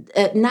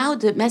 now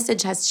the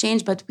message has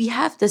changed, but we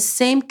have the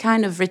same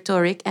kind of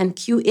rhetoric, and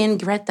cue in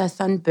Greta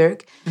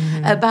Thunberg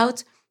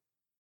about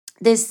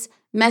this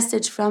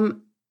message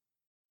from,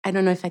 I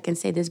don't know if I can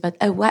say this, but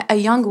a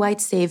young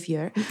white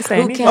savior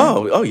who can.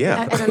 Oh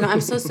yeah. I don't know.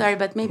 I'm so sorry,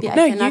 but maybe I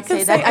No, you cannot can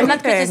say say that. I'm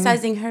not anything.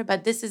 criticizing her,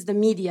 but this is the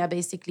media,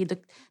 basically.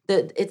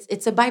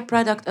 It's a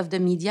byproduct of the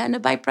media and a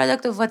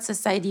byproduct of what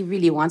society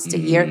really wants to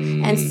hear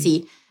and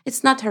see.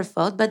 It's not her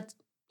fault, but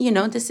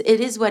it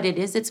is what it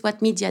is. It's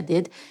what media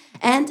did,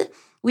 and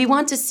we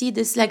want to see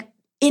this like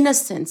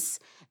innocence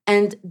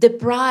and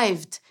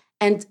deprived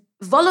and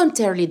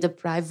voluntarily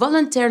deprived,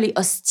 voluntarily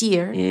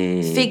austere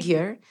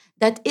figure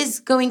that is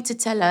going to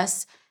tell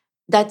us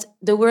that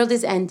the world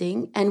is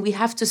ending and we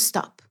have to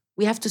stop.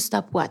 We have to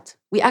stop what?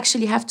 We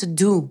actually have to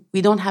do.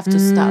 We don't have to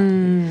stop.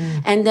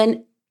 And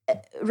then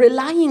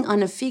relying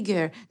on a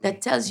figure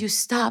that tells you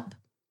stop,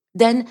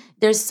 then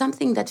there's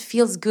something that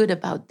feels good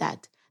about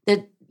that.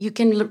 That you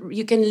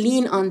can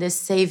lean on this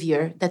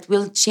savior that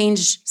will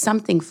change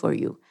something for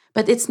you.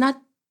 But it's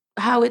not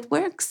how it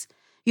works.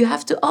 You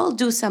have to all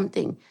do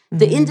something.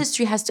 The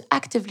industry has to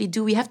actively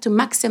do. We have to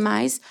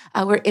maximize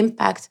our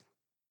impact.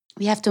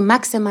 We have to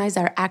maximize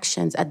our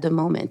actions at the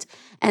moment.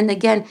 And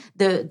again,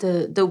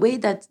 the way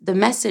that the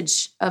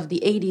message of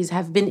the 80s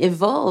have been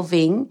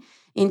evolving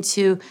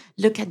into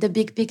look at the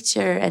big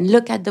picture and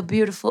look at the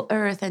beautiful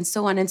earth and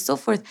so on and so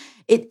forth,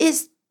 it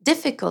is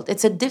difficult.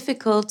 It's a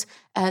difficult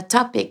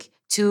topic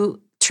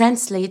to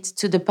translate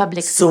to the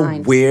public's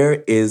mind. So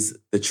where is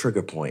the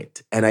trigger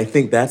point? And I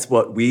think that's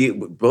what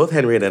both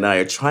Henriette and I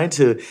are trying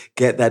to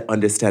get that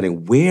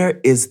understanding. Where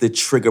is the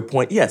trigger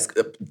point? Yes,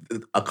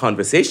 a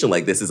conversation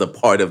like this is a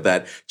part of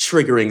that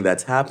triggering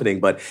that's happening.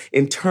 But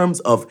in terms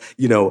of,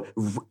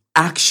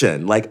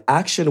 action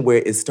where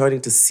it's starting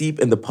to seep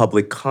in the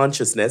public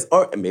consciousness,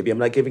 or maybe I'm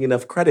not giving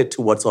enough credit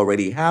to what's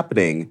already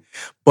happening,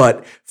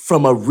 but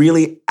from a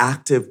really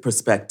active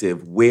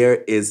perspective,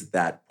 where is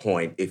that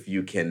point if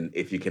you can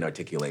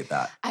articulate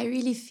that? I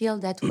really feel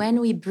that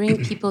when we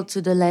bring people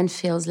to the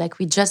landfills, like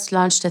we just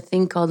launched a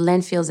thing called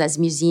Landfills as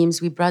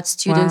Museums. We brought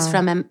students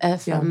from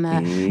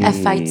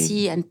FIT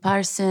and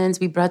Parsons.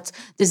 We brought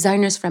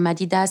designers from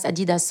Adidas.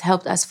 Adidas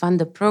helped us fund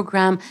the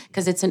program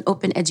because it's an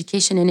open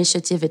education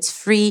initiative. It's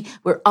free.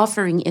 We're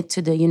offering it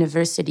to the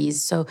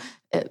universities. So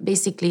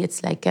basically,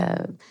 it's like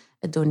a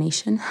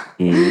donation.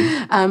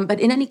 But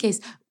in any case,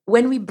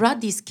 when we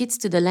brought these kids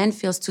to the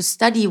landfills to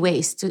study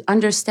waste, to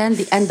understand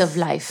the end of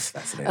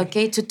life,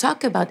 okay, to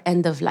talk about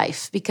end of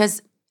life,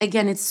 because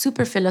again, it's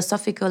super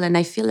philosophical and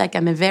I feel like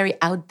I'm a very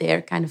out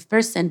there kind of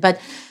person. But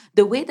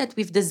the way that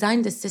we've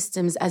designed the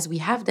systems as we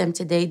have them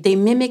today, they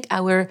mimic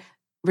our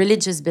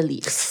religious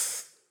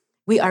beliefs.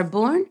 We are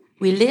born,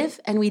 we live,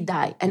 and we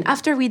die. And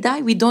after we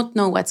die, we don't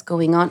know what's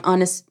going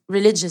on a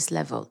religious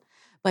level.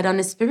 But on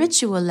a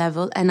spiritual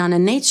level and on a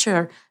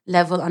nature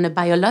level, on a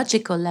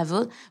biological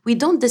level, we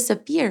don't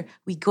disappear.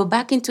 We go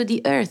back into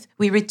the earth.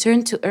 We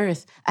return to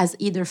earth as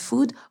either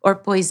food or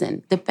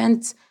poison.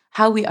 Depends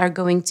how we are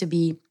going to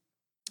be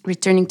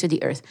returning to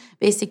the earth.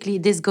 Basically,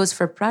 this goes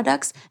for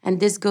products, and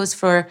this goes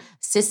for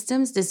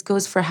systems. This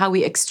goes for how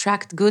we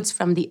extract goods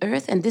from the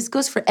earth, and this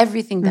goes for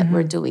everything that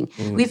we're doing.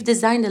 We've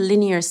designed a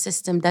linear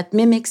system that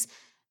mimics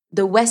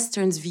the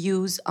Western's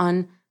views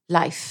on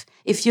life.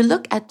 If you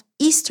look at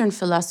Eastern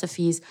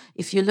philosophies,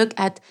 if you look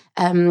at,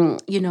 a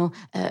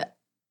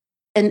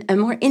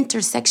more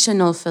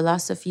intersectional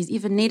philosophies,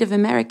 even Native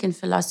American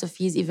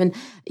philosophies, even,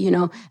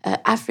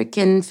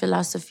 African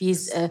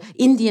philosophies,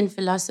 Indian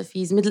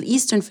philosophies, Middle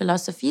Eastern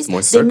philosophies,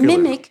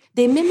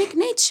 they mimic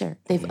nature.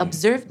 They've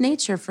observed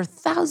nature for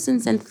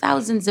thousands and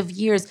thousands of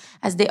years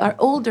as they are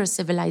older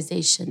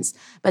civilizations.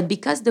 But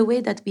because the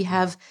way that we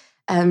have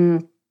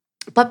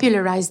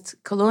popularized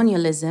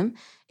colonialism,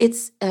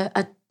 it's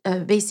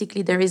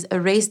basically there is a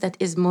race that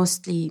is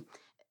mostly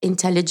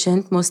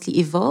intelligent, mostly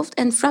evolved,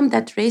 and from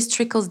that race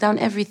trickles down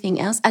everything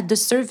else at the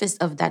service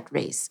of that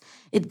race.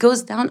 It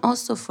goes down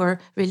also for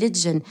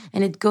religion,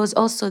 and it goes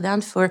also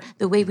down for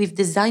the way we've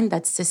designed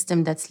that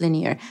system that's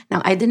linear.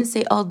 Now, I didn't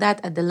say all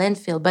that at the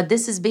landfill, but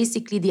this is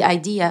basically the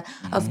idea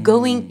of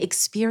going,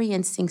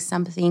 experiencing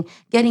something,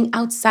 getting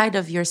outside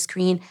of your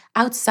screen,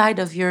 outside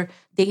of your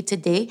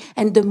day-to-day,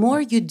 and the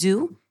more you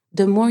do,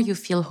 the more you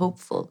feel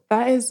hopeful.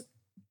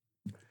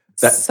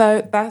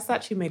 So that's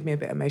actually made me a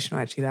bit emotional,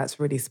 actually. That's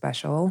really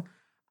special.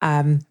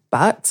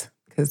 But,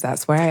 because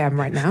that's where I am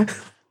right now,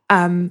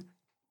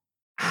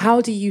 how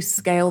do you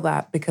scale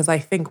that? Because I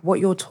think what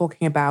you're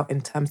talking about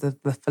in terms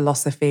of the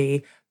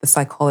philosophy, the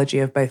psychology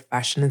of both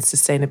fashion and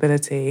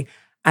sustainability,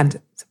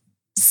 and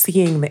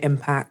seeing the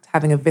impact,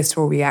 having a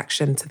visceral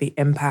reaction to the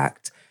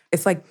impact,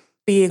 it's like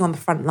being on the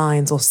front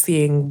lines or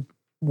seeing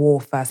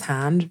war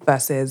firsthand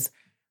versus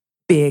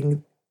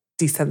being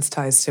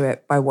desensitized to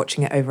it by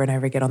watching it over and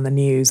over again on the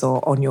news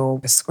or on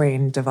your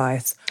screen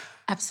device.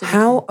 Absolutely.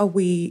 How are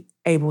we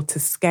able to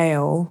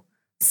scale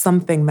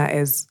something that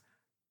is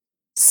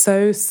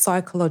so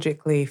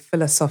psychologically,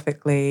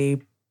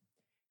 philosophically,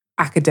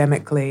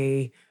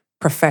 academically,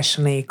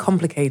 professionally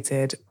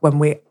complicated when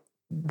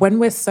when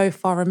we're so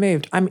far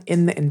removed, I'm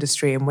in the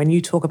industry, and when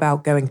you talk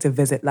about going to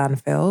visit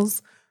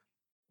landfills,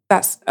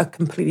 that's a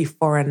completely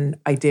foreign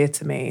idea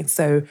to me.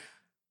 So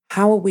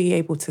how are we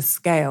able to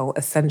scale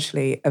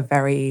essentially a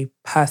very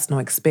personal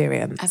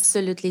experience?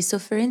 Absolutely. So,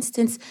 for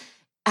instance,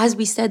 as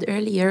we said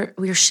earlier,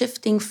 we're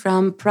shifting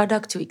from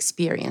product to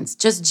experience,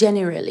 just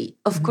generally.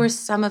 Of course,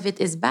 some of it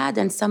is bad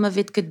and some of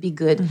it could be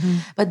good.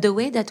 But the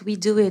way that we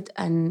do it,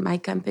 and my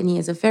company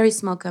is a very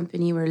small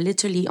company, we're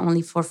literally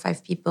only 4 or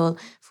 5 people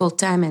full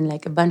time and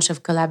like a bunch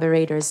of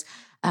collaborators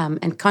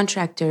and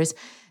contractors.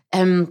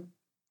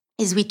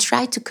 Is we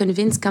try to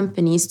convince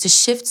companies to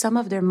shift some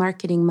of their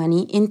marketing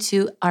money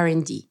into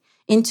R&D,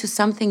 into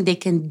something they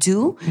can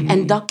do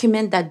and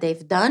document that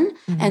they've done.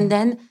 And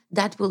then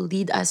that will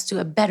lead us to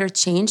a better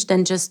change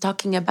than just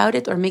talking about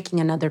it or making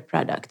another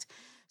product.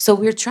 So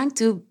we're trying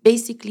to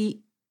basically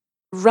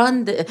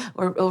run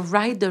or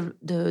ride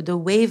the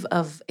wave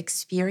of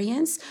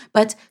experience,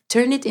 but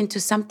turn it into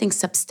something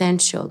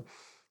substantial.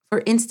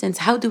 For instance,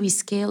 how do we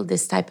scale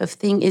this type of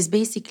thing is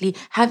basically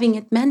having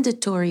it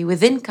mandatory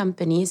within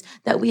companies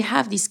that we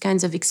have these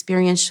kinds of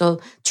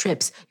experiential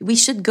trips. We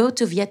should go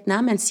to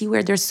Vietnam and see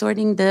where they're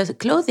sorting the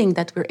clothing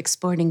that we're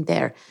exporting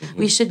there.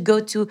 We should go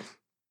to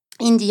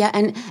India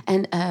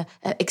and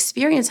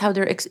experience how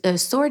they're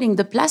sorting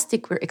the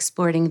plastic we're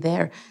exporting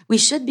there. We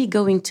should be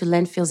going to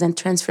landfills and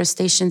transfer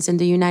stations in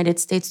the United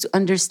States to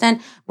understand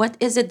what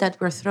is it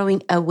that we're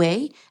throwing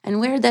away and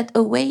where that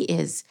away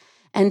is.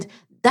 And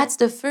that's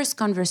the first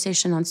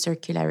conversation on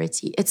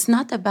circularity. It's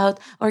not about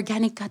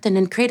organic cotton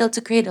and cradle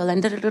to cradle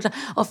and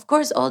Of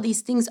course, all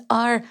these things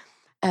are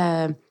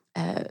the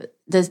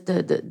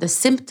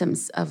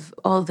symptoms of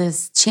all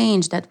this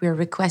change that we're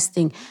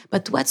requesting.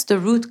 But what's the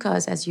root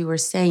cause, as you were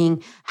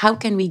saying? How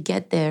can we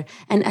get there?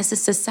 And as a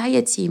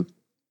society,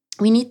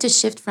 we need to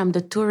shift from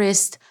the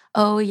tourist,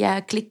 oh yeah,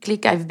 click,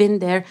 click, I've been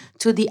there,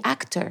 to the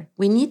actor.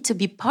 We need to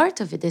be part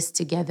of this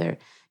together.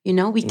 You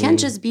know, we can't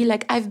just be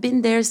like, I've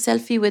been there,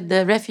 selfie with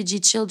the refugee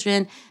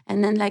children.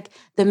 And then like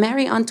the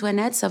Marie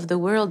Antoinettes of the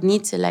world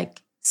need to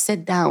like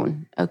sit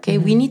down, okay?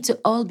 We need to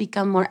all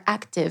become more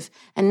active,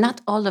 and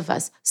not all of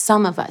us,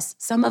 some of us.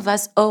 Some of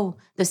us owe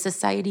the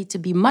society to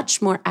be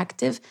much more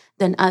active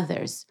than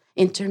others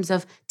in terms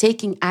of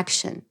taking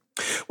action.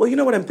 Well, you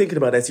know what I'm thinking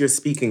about as you're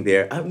speaking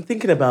there? I'm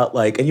thinking about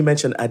like, and you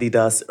mentioned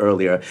Adidas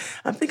earlier.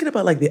 I'm thinking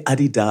about like the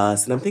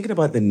Adidas, and I'm thinking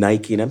about the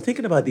Nike, and I'm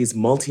thinking about these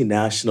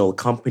multinational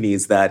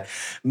companies that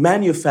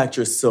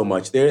manufacture so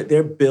much.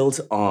 They're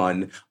built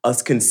on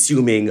us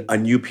consuming a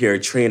new pair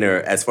of trainer,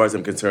 as far as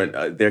I'm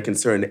concerned, they're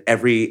concerned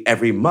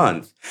every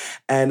month.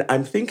 And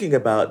I'm thinking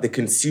about the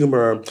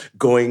consumer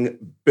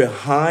going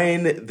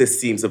behind the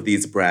scenes of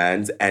these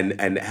brands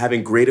and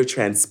having greater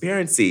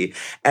transparency.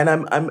 And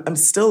I'm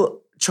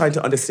still trying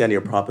to understand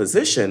your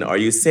proposition. Are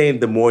you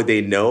saying the more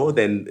they know,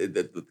 then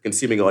the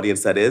consuming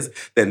audience that is,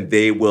 then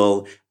they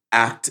will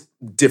act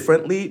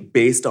differently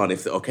based on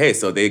if okay,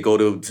 so they go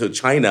to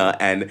China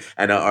and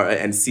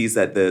sees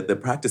that the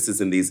practices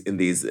in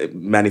these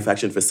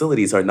manufacturing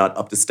facilities are not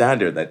up to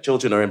standard, that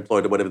children are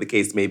employed or whatever the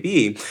case may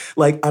be.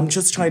 Like, I'm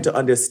just trying to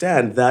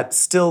understand that,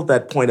 still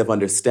that point of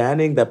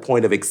understanding, that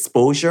point of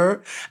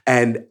exposure,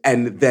 and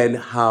then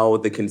how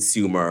the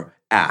consumer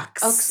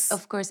acts.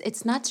 Of course,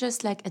 it's not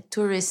just like a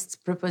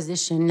tourist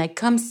proposition, like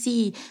come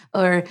see,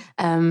 or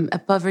a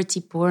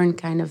poverty porn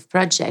kind of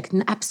project.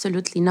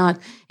 Absolutely not.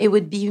 It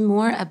would be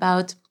more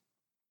about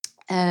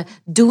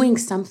doing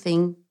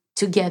something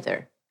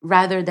together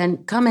rather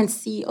than come and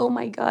see, oh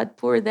my God,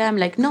 poor them.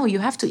 Like, no, you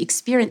have to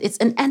experience. It's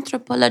an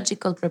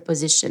anthropological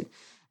proposition.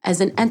 As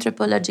an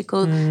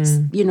anthropological,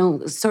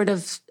 sort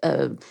of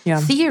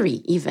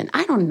theory even.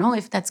 I don't know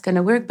if that's going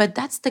to work, but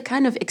that's the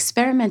kind of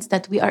experiments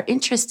that we are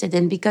interested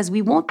in, because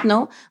we won't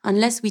know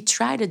unless we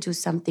try to do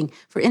something.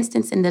 For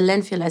instance, in the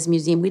Landfill as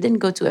Museum, we didn't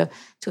go to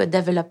a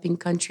developing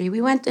country. We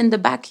went in the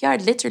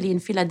backyard, literally in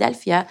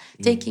Philadelphia,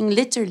 taking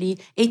literally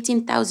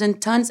 18,000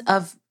 tons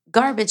of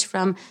garbage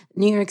from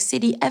New York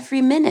City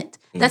every minute.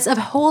 That's a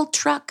whole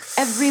truck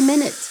every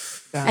minute.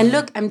 And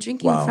look, I'm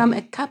drinking from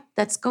a cup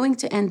that's going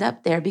to end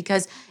up there,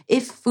 because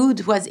if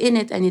food was in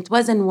it and it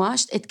wasn't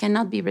washed, it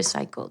cannot be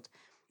recycled.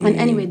 And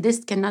anyway,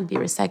 this cannot be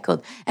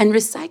recycled. And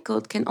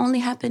recycled can only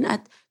happen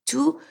at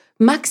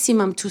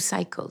maximum 2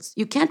 cycles.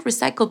 You can't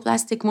recycle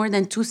plastic more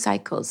than 2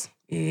 cycles.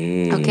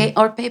 Okay,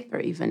 or paper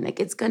even. Like,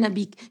 it's gonna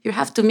be, you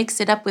have to mix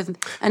it up with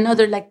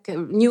another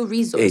new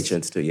resource.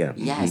 Agents too, yeah.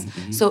 Yes.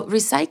 So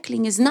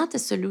recycling is not a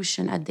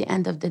solution at the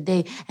end of the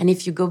day. And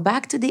if you go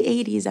back to the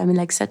 80s, I'm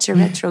like such a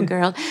retro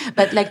girl,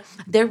 but like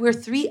there were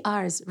 3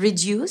 R's: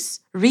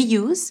 reduce,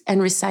 reuse, and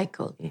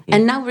recycle.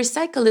 And now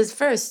recycle is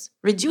first.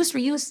 Reduce,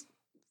 reuse,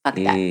 fuck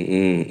that.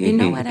 You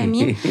know what I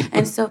mean?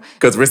 And so,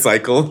 because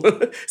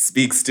recycle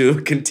speaks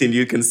to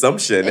continued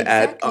consumption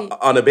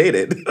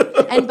unabated.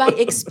 And by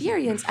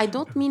experience, I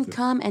don't mean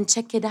come and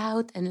check it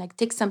out and like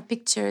take some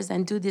pictures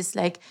and do this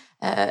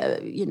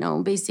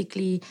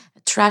basically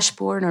trash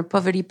porn or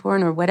poverty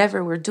porn or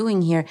whatever we're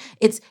doing here.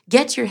 It's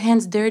get your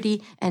hands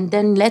dirty and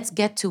then let's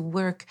get to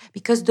work.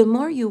 Because the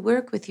more you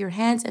work with your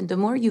hands and the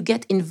more you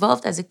get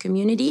involved as a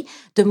community,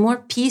 the more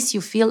peace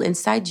you feel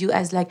inside you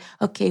as like,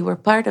 okay, we're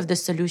part of the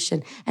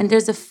solution. And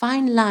there's a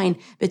fine line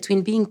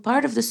between being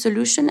part of the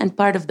solution and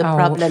part of the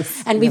problem.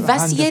 And we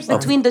vacillate 100%.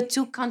 between the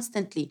two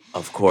constantly.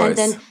 Of course. And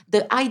then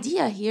the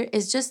idea here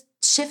is just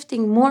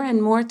shifting more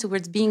and more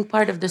towards being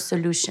part of the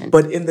solution.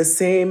 But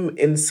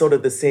in sort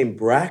of the same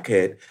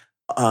bracket,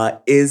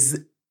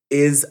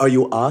 are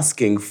you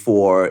asking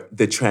for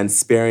the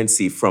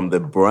transparency from the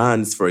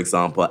brands, for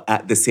example,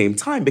 at the same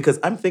time? Because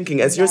I'm thinking,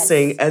 as you're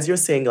saying,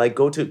 like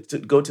go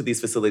to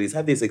these facilities,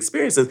 have these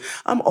experiences.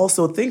 I'm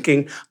also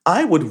thinking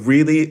I would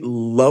really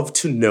love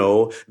to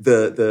know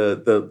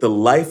the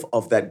life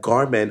of that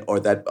garment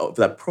or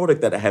that product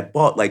that I have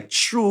bought, like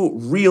true,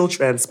 real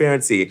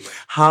transparency,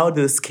 how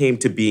this came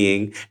to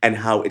being and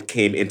how it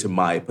came into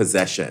my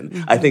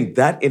possession. I think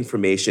that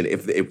information,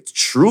 if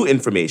true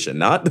information,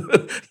 not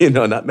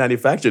not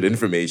manufactured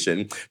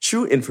information,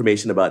 true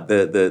information about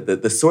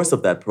the source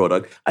of that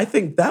product, I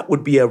think that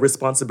would be a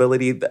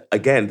responsibility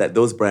that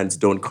those brands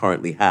don't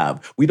currently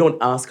have. We don't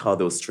ask how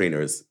those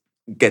trainers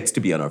get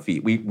to be on our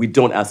feet. We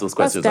don't ask those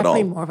questions at all.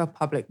 That's definitely more of a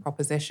public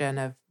proposition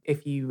of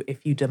if you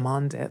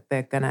demand it,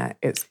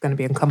 it's gonna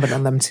be incumbent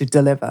on them to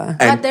deliver.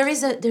 But there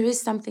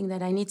is something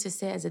that I need to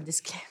say as a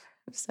disclaimer.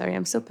 I'm sorry,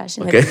 I'm so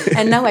passionate. Okay.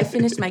 And now I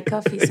finished my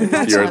coffee, so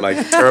You're like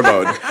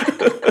turboed.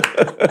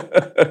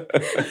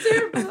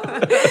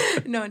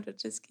 No,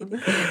 just kidding.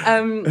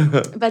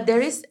 But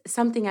there is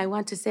something I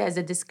want to say as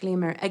a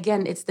disclaimer.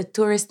 Again, it's the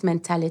tourist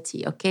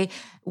mentality, okay?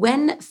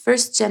 When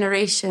first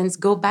generations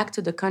go back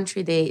to the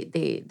country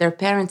their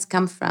parents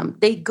come from,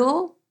 they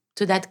go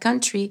to that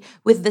country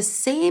with the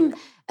same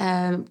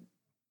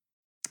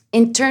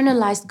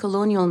internalized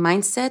colonial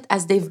mindset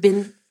as they've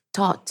been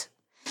taught.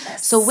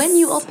 So when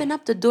you open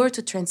up the door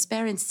to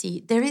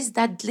transparency, there is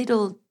that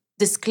little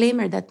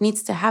disclaimer that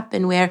needs to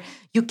happen where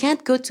you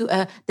can't go to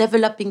a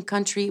developing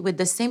country with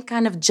the same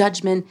kind of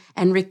judgment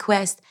and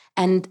request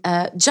and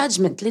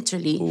judgment,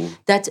 literally,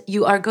 that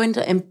you are going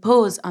to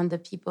impose on the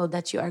people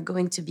that you are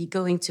going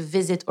to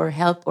visit or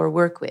help or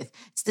work with.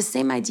 It's the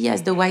same idea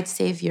as the white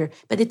savior,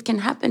 but it can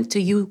happen to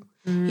you.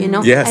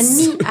 Yes. And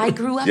me, I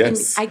grew up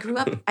Yes.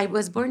 I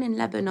was born in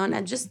Lebanon,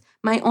 and just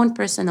my own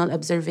personal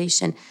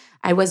observation.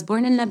 I was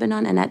born in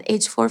Lebanon, and at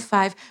age 4 or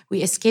 5,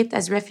 we escaped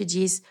as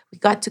refugees. We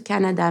got to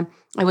Canada.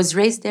 I was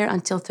raised there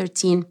until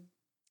 13.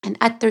 And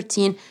at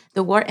 13,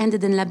 the war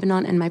ended in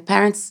Lebanon, and my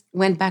parents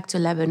went back to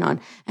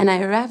Lebanon. And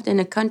I arrived in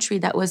a country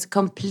that was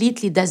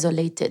completely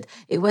desolated.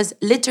 It was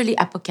literally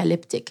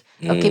apocalyptic.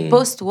 Okay,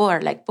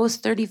 post-war, like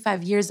post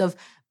 35 years of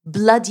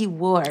bloody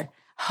war.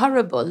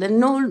 Horrible, and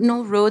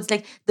no roads.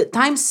 Like the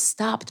time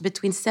stopped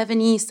between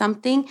 70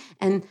 something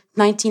and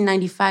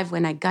 1995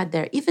 when I got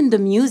there. Even the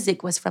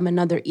music was from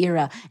another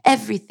era.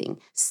 Everything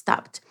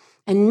stopped.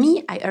 And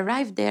me, I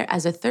arrived there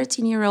as a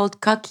 13-year-old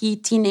cocky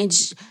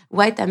teenage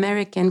white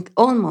American,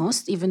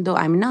 almost, even though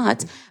I'm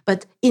not,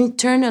 but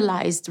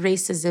internalized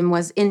racism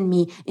was in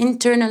me.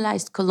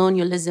 Internalized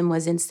colonialism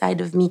was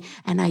inside of me.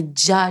 And I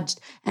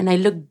judged and I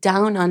looked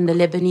down on the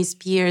Lebanese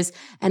peers,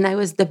 and I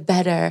was the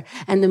better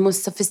and the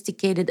most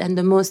sophisticated and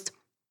the most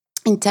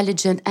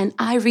intelligent. And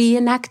I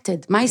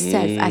reenacted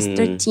myself as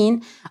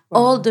 13,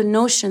 all the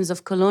notions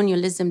of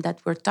colonialism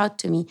that were taught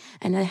to me.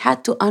 And I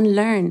had to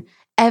unlearn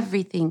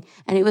everything.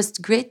 And it was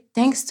great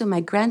thanks to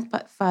my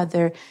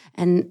grandfather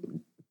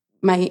and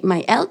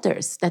my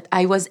elders that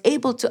I was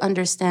able to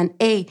understand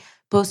A,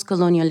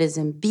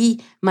 post-colonialism, B,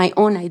 my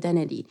own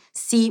identity,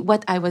 C,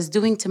 what I was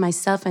doing to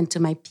myself and to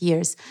my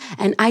peers.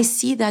 And I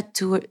see that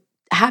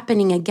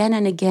happening again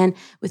and again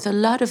with a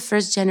lot of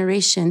first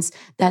generations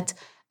that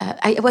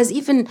I was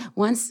even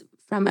once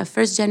from a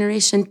first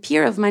generation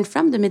peer of mine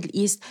from the Middle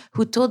East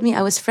who told me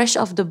I was fresh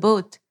off the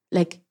boat.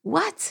 Like,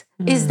 what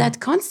is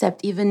that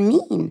concept even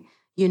mean?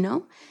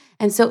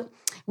 And so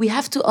we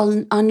have to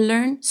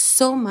unlearn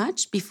so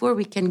much before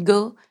we can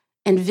go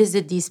and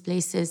visit these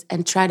places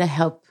and try to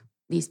help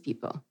these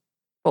people.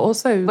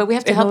 But we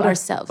have to help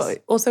ourselves.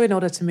 But also in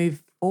order to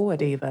move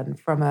forward, even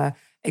from a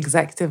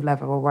executive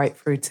level right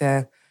through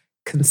to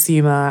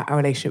consumer, our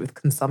relationship with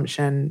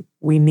consumption,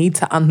 we need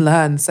to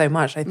unlearn so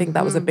much. I think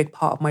that was a big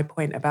part of my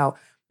point about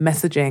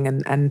messaging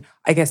and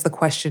I guess the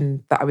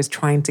question that I was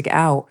trying to get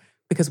out,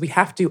 because we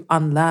have to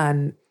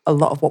unlearn a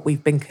lot of what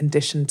we've been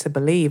conditioned to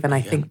believe. And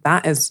I think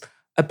that is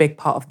a big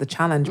part of the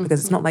challenge,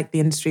 because it's not like the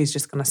industry is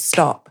just going to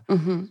stop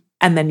and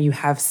then you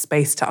have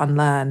space to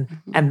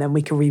unlearn and then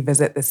we can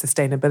revisit the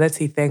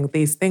sustainability thing.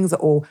 These things are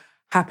all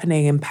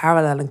happening in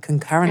parallel and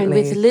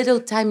concurrently. And with little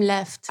time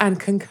left. And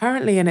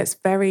concurrently, and it's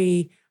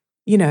very,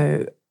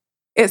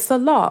 it's a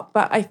lot.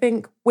 But I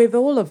think with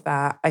all of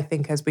that, I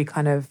think as we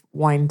kind of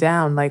wind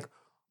down, like,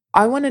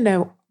 I want to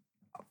know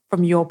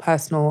from your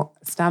personal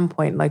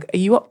standpoint, like, are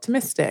you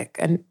optimistic?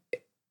 And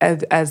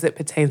as it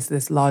pertains to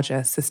this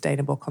larger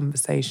sustainable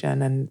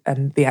conversation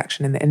and the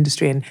action in the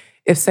industry? And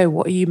if so,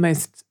 what are you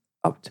most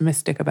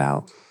optimistic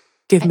about?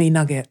 Give me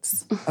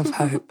nuggets of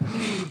hope.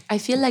 I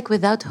feel like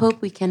without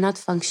hope, we cannot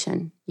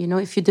function.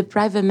 If you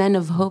deprive a man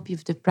of hope,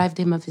 you've deprived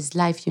him of his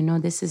life.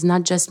 This is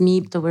not just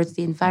me towards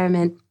the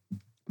environment.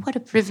 What a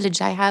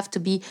privilege I have to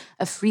be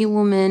a free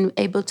woman,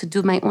 able to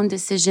do my own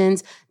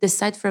decisions,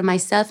 decide for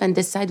myself, and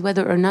decide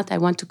whether or not I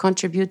want to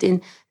contribute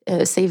in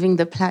saving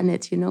the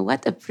planet.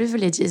 What a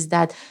privilege is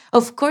that?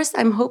 Of course,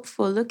 I'm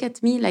hopeful. Look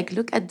at me,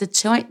 look at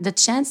the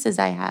chances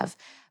I have.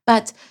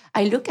 But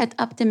I look at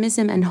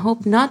optimism and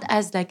hope not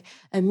as like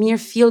a mere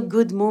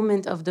feel-good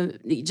moment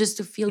just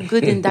to feel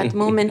good in that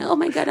moment. Oh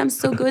my God, I'm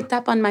so good.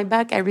 Tap on my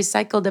back. I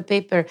recycle the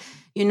paper.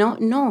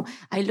 No,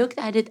 I looked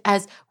at it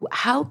as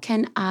how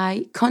can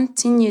I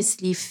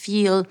continuously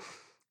feel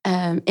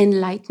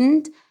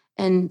enlightened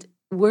and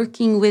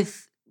working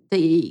with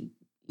the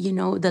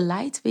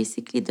light,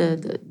 basically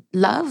the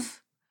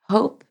love,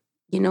 hope,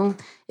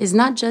 is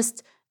not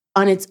just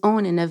on its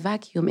own in a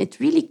vacuum. It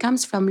really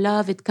comes from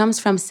love. It comes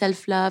from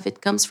self-love. It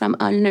comes from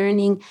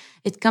unlearning.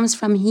 It comes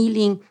from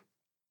healing.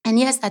 And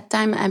yes, at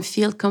times I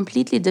feel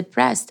completely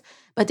depressed,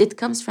 but it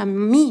comes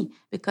from me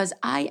because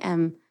I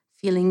am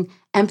feeling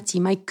empty.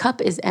 My cup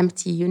is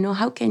empty.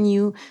 How can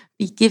you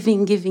be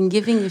giving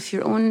if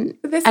your own...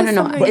 I don't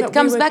know. It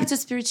comes back to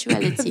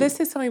spirituality.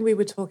 This is something we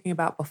were talking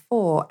about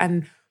before.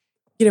 And,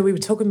 we were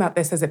talking about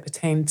this as it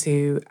pertained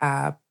to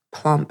the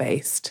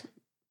plant-based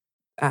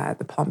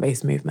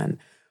movement.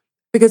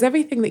 Because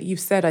everything that you've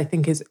said, I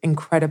think, is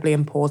incredibly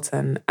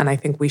important. And I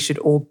think we should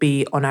all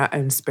be on our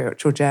own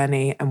spiritual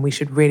journey. And we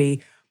should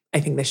really, I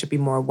think there should be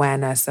more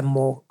awareness and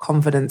more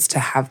confidence to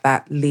have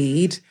that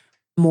lead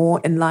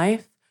more in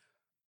life.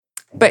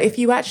 But if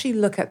you actually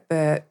look at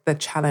the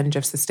challenge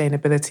of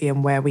sustainability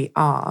and where we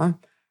are,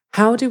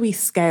 how do we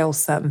scale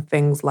certain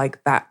things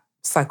like that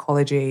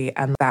psychology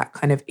and that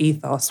kind of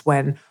ethos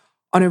when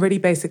on a really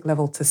basic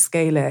level to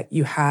scale it,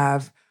 you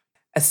have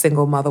a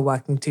single mother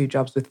working 2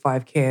 jobs with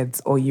 5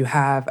 kids, or you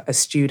have a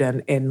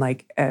student in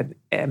like a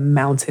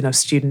mountain of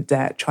student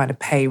debt trying to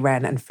pay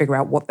rent and figure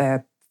out what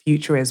their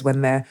future is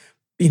when they're,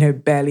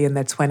 barely in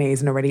their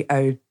 20s and already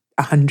owe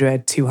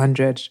 $100,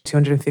 $200,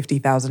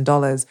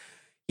 $250,000.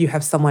 You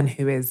have someone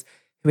who is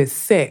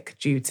sick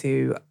due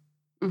to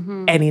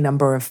any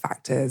number of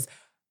factors.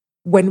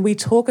 When we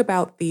talk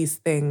about these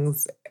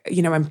things,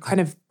 I'm kind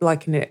of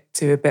likening it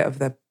to a bit of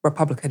the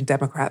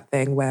Republican-Democrat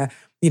thing where,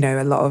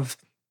 a lot of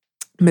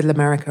Middle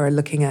America are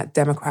looking at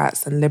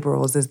Democrats and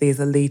liberals as these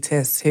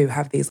elitists who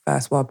have these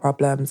first world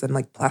problems and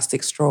like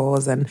plastic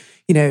straws and,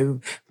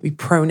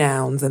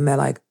 pronouns. And they're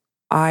like,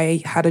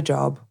 I had a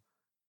job.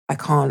 I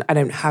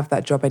don't have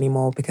that job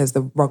anymore because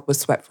the rug was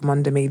swept from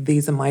under me.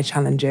 These are my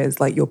challenges.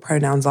 Like your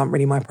pronouns aren't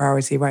really my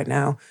priority right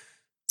now.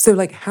 So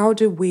like, how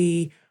do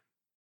we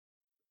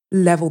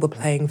level the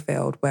playing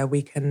field where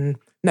we can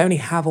not only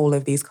have all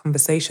of these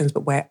conversations,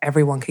 but where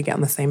everyone can get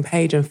on the same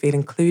page and feel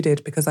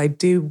included? Because I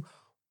do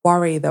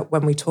worry that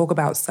when we talk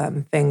about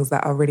certain things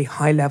that are really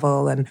high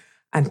level and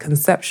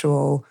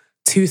conceptual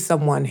to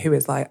someone who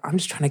is like, I'm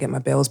just trying to get my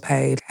bills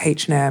paid.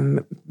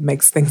 H&M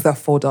makes things that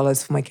are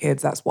 $4 for my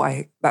kids. That's what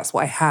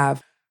I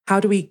have.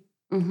 How do we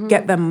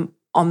get them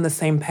on the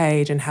same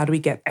page, and how do we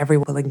get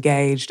everyone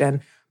engaged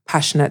and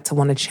passionate to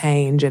want to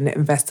change and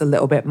invest a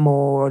little bit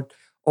more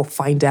or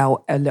find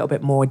out a little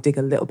bit more, dig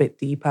a little bit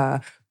deeper?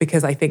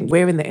 Because I think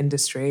we're in the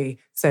industry,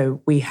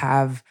 so we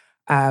have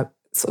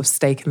sort of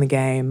stake in the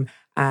game.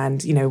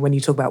 And, when you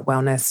talk about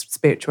wellness,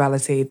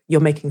 spirituality, you're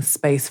making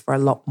space for a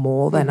lot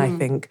more than I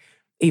think,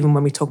 even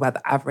when we talk about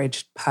the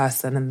average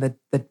person and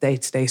the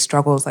day-to-day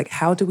struggles. Like,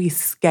 how do we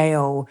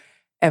scale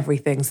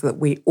everything so that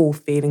we all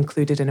feel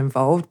included and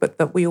involved, but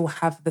that we all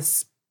have the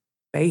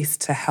space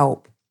to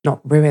help not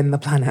ruin the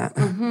planet?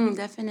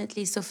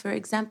 Definitely. So, for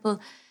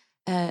example,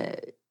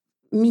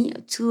 me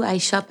too, I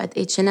shop at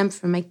H&M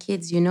for my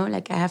kids,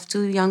 like I have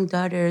 2 young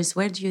daughters.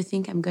 Where do you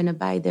think I'm going to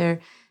buy their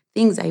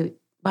things? I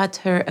bought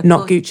her a Not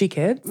coat. Gucci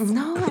kids?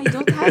 No, I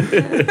don't have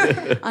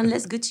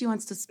unless Gucci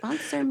wants to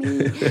sponsor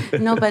me.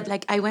 No, but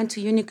like I went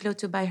to Uniqlo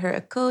to buy her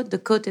a coat. The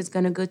coat is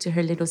going to go to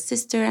her little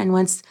sister. And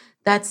once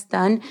that's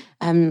done,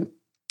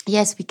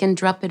 yes, we can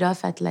drop it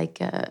off at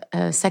like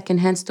a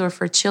secondhand store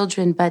for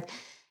children. But,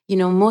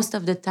 most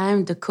of the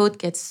time the coat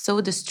gets so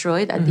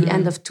destroyed at the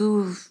end of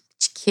 2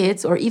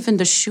 kids, or even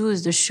the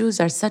shoes. The shoes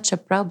are such a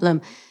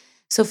problem.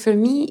 So for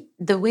me,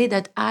 the way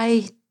that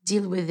I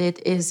deal with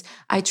it is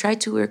I try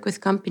to work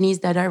with companies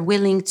that are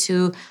willing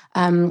to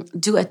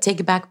do a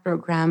take-back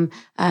program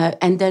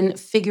and then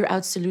figure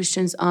out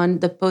solutions on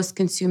the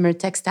post-consumer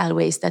textile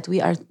waste that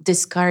we are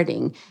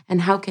discarding,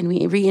 and how can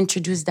we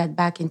reintroduce that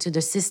back into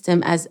the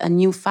system as a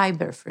new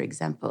fiber, for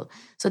example.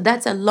 So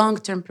that's a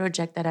long-term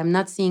project that I'm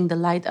not seeing the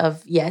light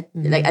of yet,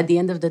 like at the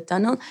end of the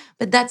tunnel,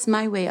 but that's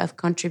my way of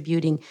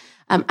contributing.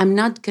 I'm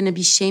not going to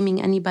be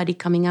shaming anybody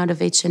coming out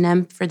of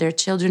H&M for their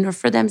children or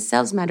for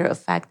themselves, matter of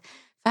fact.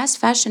 Fast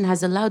fashion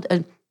has allowed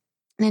an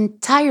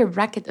entire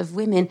bracket of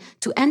women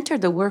to enter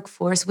the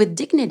workforce with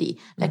dignity.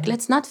 Like,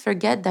 let's not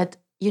forget that,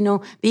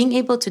 being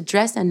able to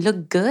dress and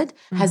look good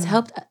has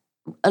helped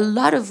a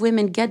lot of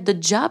women get the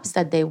jobs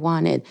that they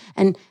wanted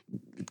and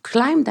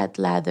climb that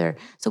ladder.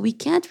 So we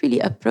can't really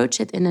approach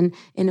it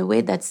in a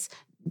way that's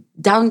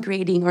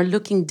downgrading or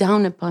looking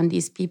down upon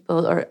these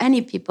people or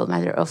any people,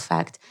 matter of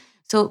fact.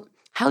 So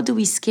how do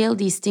we scale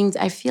these things?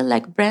 I feel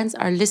like brands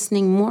are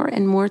listening more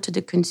and more to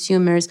the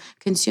consumers.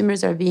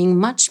 Consumers are being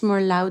much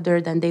more louder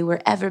than they were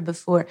ever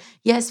before.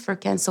 Yes, for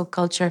cancel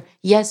culture.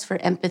 Yes, for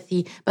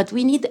empathy. But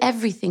we need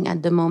everything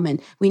at the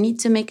moment. We need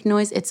to make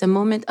noise. It's a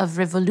moment of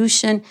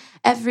revolution.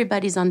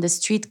 Everybody's on the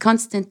street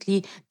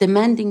constantly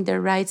demanding their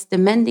rights,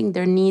 demanding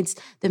their needs,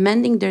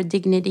 demanding their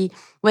dignity,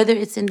 whether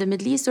it's in the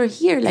Middle East or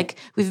here. Like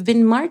we've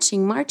been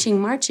marching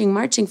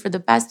for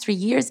the past 3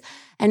 years,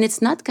 and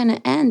it's not going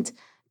to end.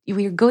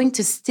 We're going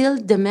to still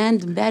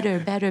demand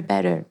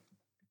better.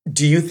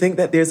 Do you think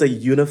that there's a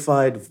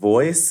unified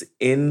voice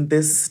in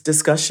this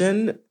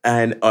discussion?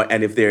 And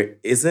if there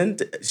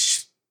isn't,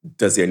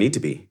 does there need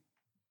to be?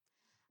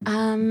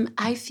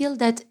 I feel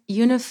that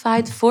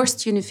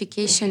forced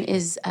unification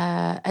is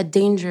a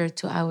danger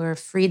to our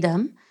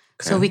freedom.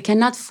 Okay. So we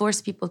cannot force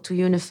people to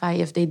unify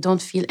if they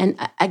don't feel. And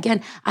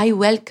again, I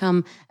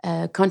welcome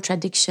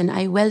contradiction.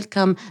 I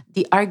welcome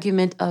the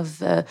argument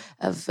of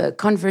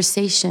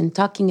conversation.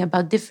 Talking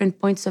about different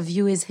points of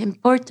view is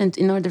important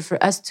in order for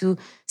us to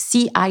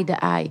see eye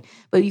to eye.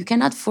 But you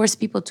cannot force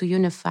people to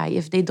unify.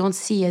 If they don't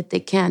see it, they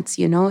can't,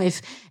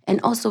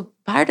 And also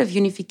part of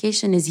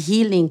unification is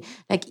healing.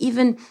 Like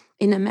even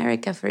in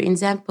America, for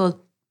example,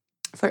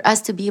 for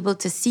us to be able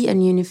to see a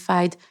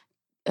unified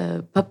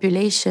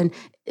population,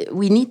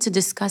 we need to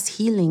discuss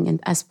healing and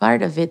as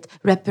part of it,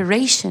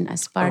 reparation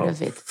as part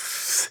of it.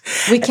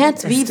 We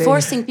can't be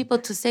forcing people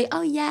to say,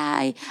 "Oh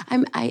yeah,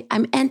 I'm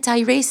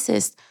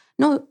anti-racist."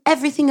 No,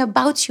 everything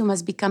about you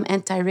must become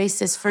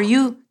anti-racist for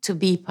you to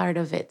be part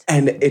of it.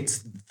 And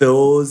it's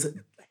those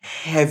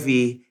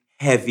heavy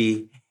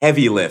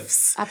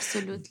lifts.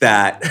 Absolutely.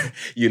 That,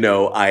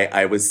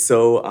 I was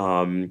so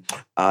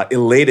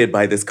elated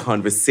by this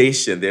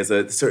conversation. There's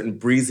a certain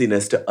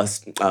breeziness to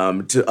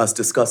us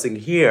discussing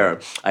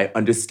here. I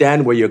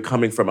understand where you're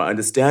coming from. I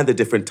understand the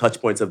different touch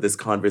points of this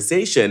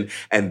conversation.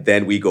 And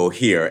then we go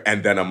here.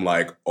 And then I'm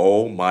like,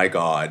 oh my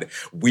God,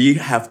 we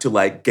have to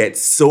get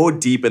so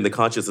deep in the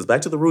consciousness,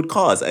 back to the root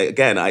cause.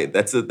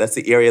 That's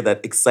the area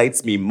that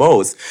excites me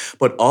most.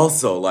 But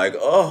also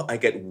I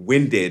get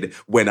winded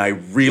when I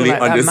really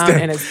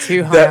understand.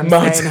 Too high,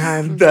 staying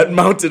home. That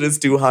mountain is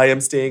too high,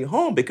 I'm staying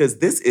home, because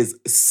this is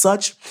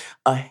such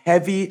a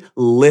heavy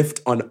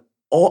lift on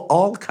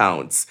all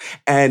counts.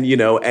 And,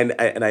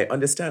 and I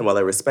understand, while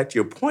I respect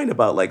your point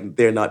about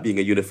there not being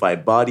a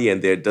unified body,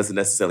 and there doesn't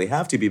necessarily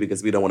have to be,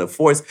 because we don't want to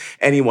force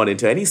anyone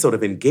into any sort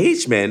of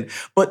engagement,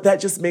 but that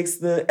just makes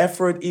the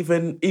effort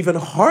even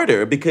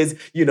harder, because,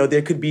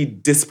 there could be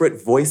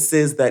disparate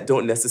voices that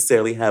don't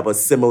necessarily have a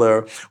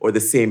similar or the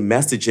same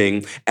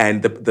messaging,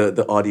 and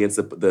the audience,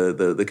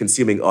 the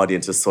consuming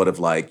audience is sort of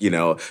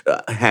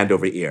hand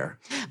over ear.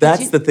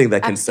 That's the thing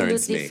that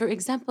concerns me. For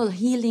example,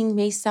 healing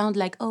may sound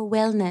like,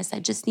 wellness,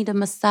 I just need a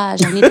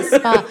massage, I need a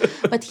spa.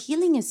 But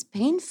healing is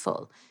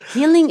painful.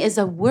 Healing is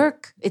a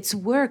work. It's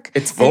work.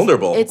 It's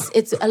vulnerable.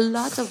 It's a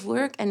lot of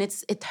work, and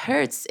it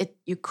hurts.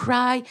 You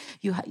cry.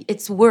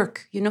 It's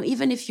work.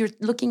 Even if you're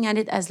looking at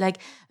it as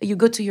you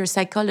go to your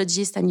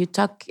psychologist and you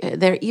talk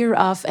their ear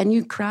off and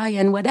you cry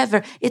and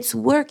whatever. It's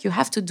work. You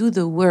have to do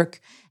the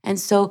work. And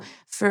so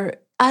for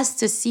us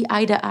to see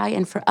eye to eye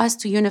and for us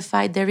to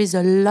unify, there is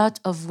a lot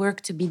of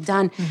work to be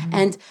done.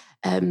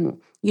 Mm-hmm.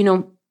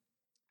 And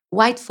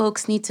white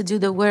folks need to do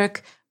the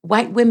work.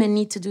 White women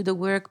need to do the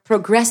work.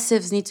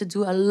 Progressives need to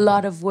do a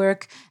lot of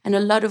work, and a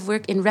lot of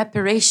work in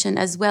reparation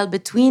as well,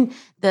 between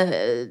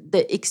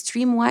the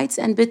extreme whites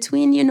and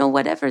between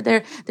whatever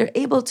they're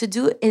able to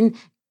do in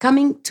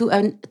coming to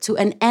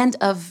an end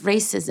of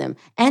racism.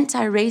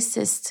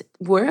 Anti-racist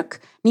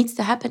work needs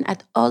to happen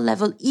at all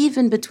levels,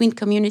 even between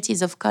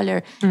communities of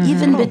color,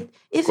 even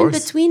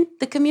between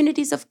the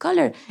communities of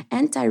color.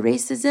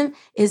 Anti-racism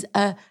is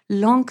a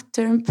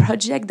long-term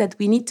project that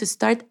we need to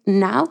start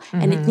now,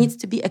 and it needs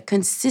to be a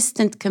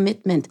consistent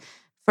commitment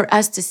for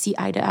us to see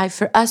eye to eye,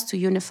 for us to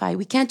unify.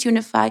 We can't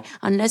unify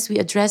unless we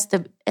address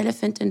the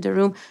elephant in the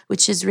room,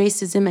 which is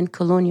racism and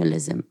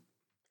colonialism.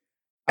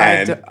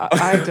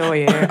 I adore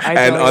you.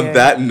 And on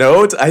that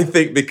note, I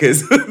think,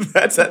 because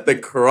that's at the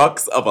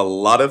crux of a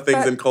lot of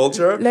things in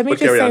culture. Let me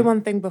just say one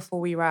thing before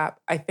we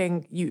wrap. I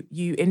think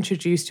you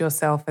introduced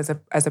yourself as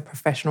a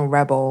professional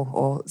rebel,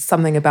 or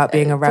something about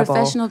being a rebel.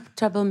 Professional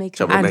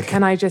troublemaker. And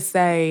can I just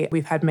say,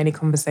 we've had many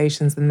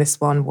conversations, and this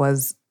one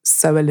was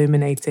so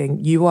illuminating.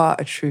 You are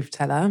a truth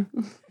teller.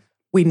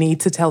 We need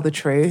to tell the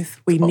truth.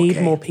 We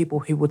need more people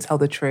who will tell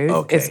the truth.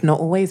 Okay. It's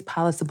not always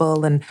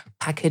palatable and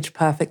packaged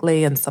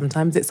perfectly, and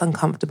sometimes it's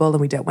uncomfortable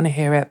and we don't want to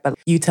hear it, but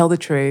you tell the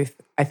truth.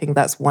 I think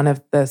that's one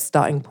of the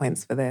starting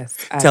points for this.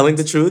 Telling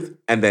the truth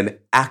and then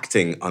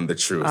acting on the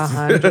truth.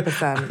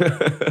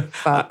 100%.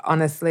 But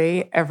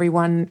honestly,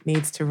 everyone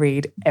needs to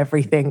read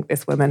everything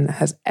this woman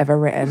has ever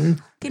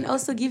written. I can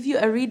also give you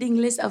a reading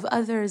list of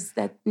others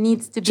that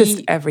needs to be...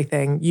 Just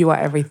everything. You are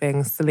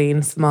everything.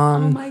 Céline,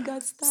 Semaan. Oh my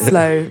God, stop.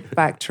 Slow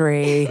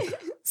Factory,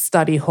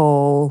 Study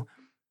Hall.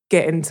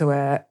 Get into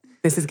it.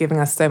 This is giving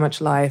us so much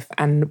life,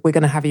 and we're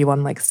going to have you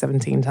on like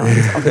 17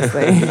 times,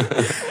 obviously.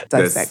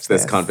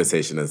 This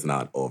conversation is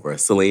not over.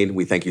 Celine,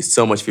 we thank you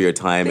so much for your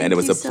time, and it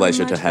was a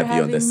pleasure to have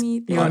you on this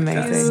You're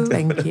amazing.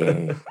 Thank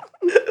you.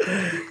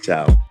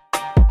 Ciao.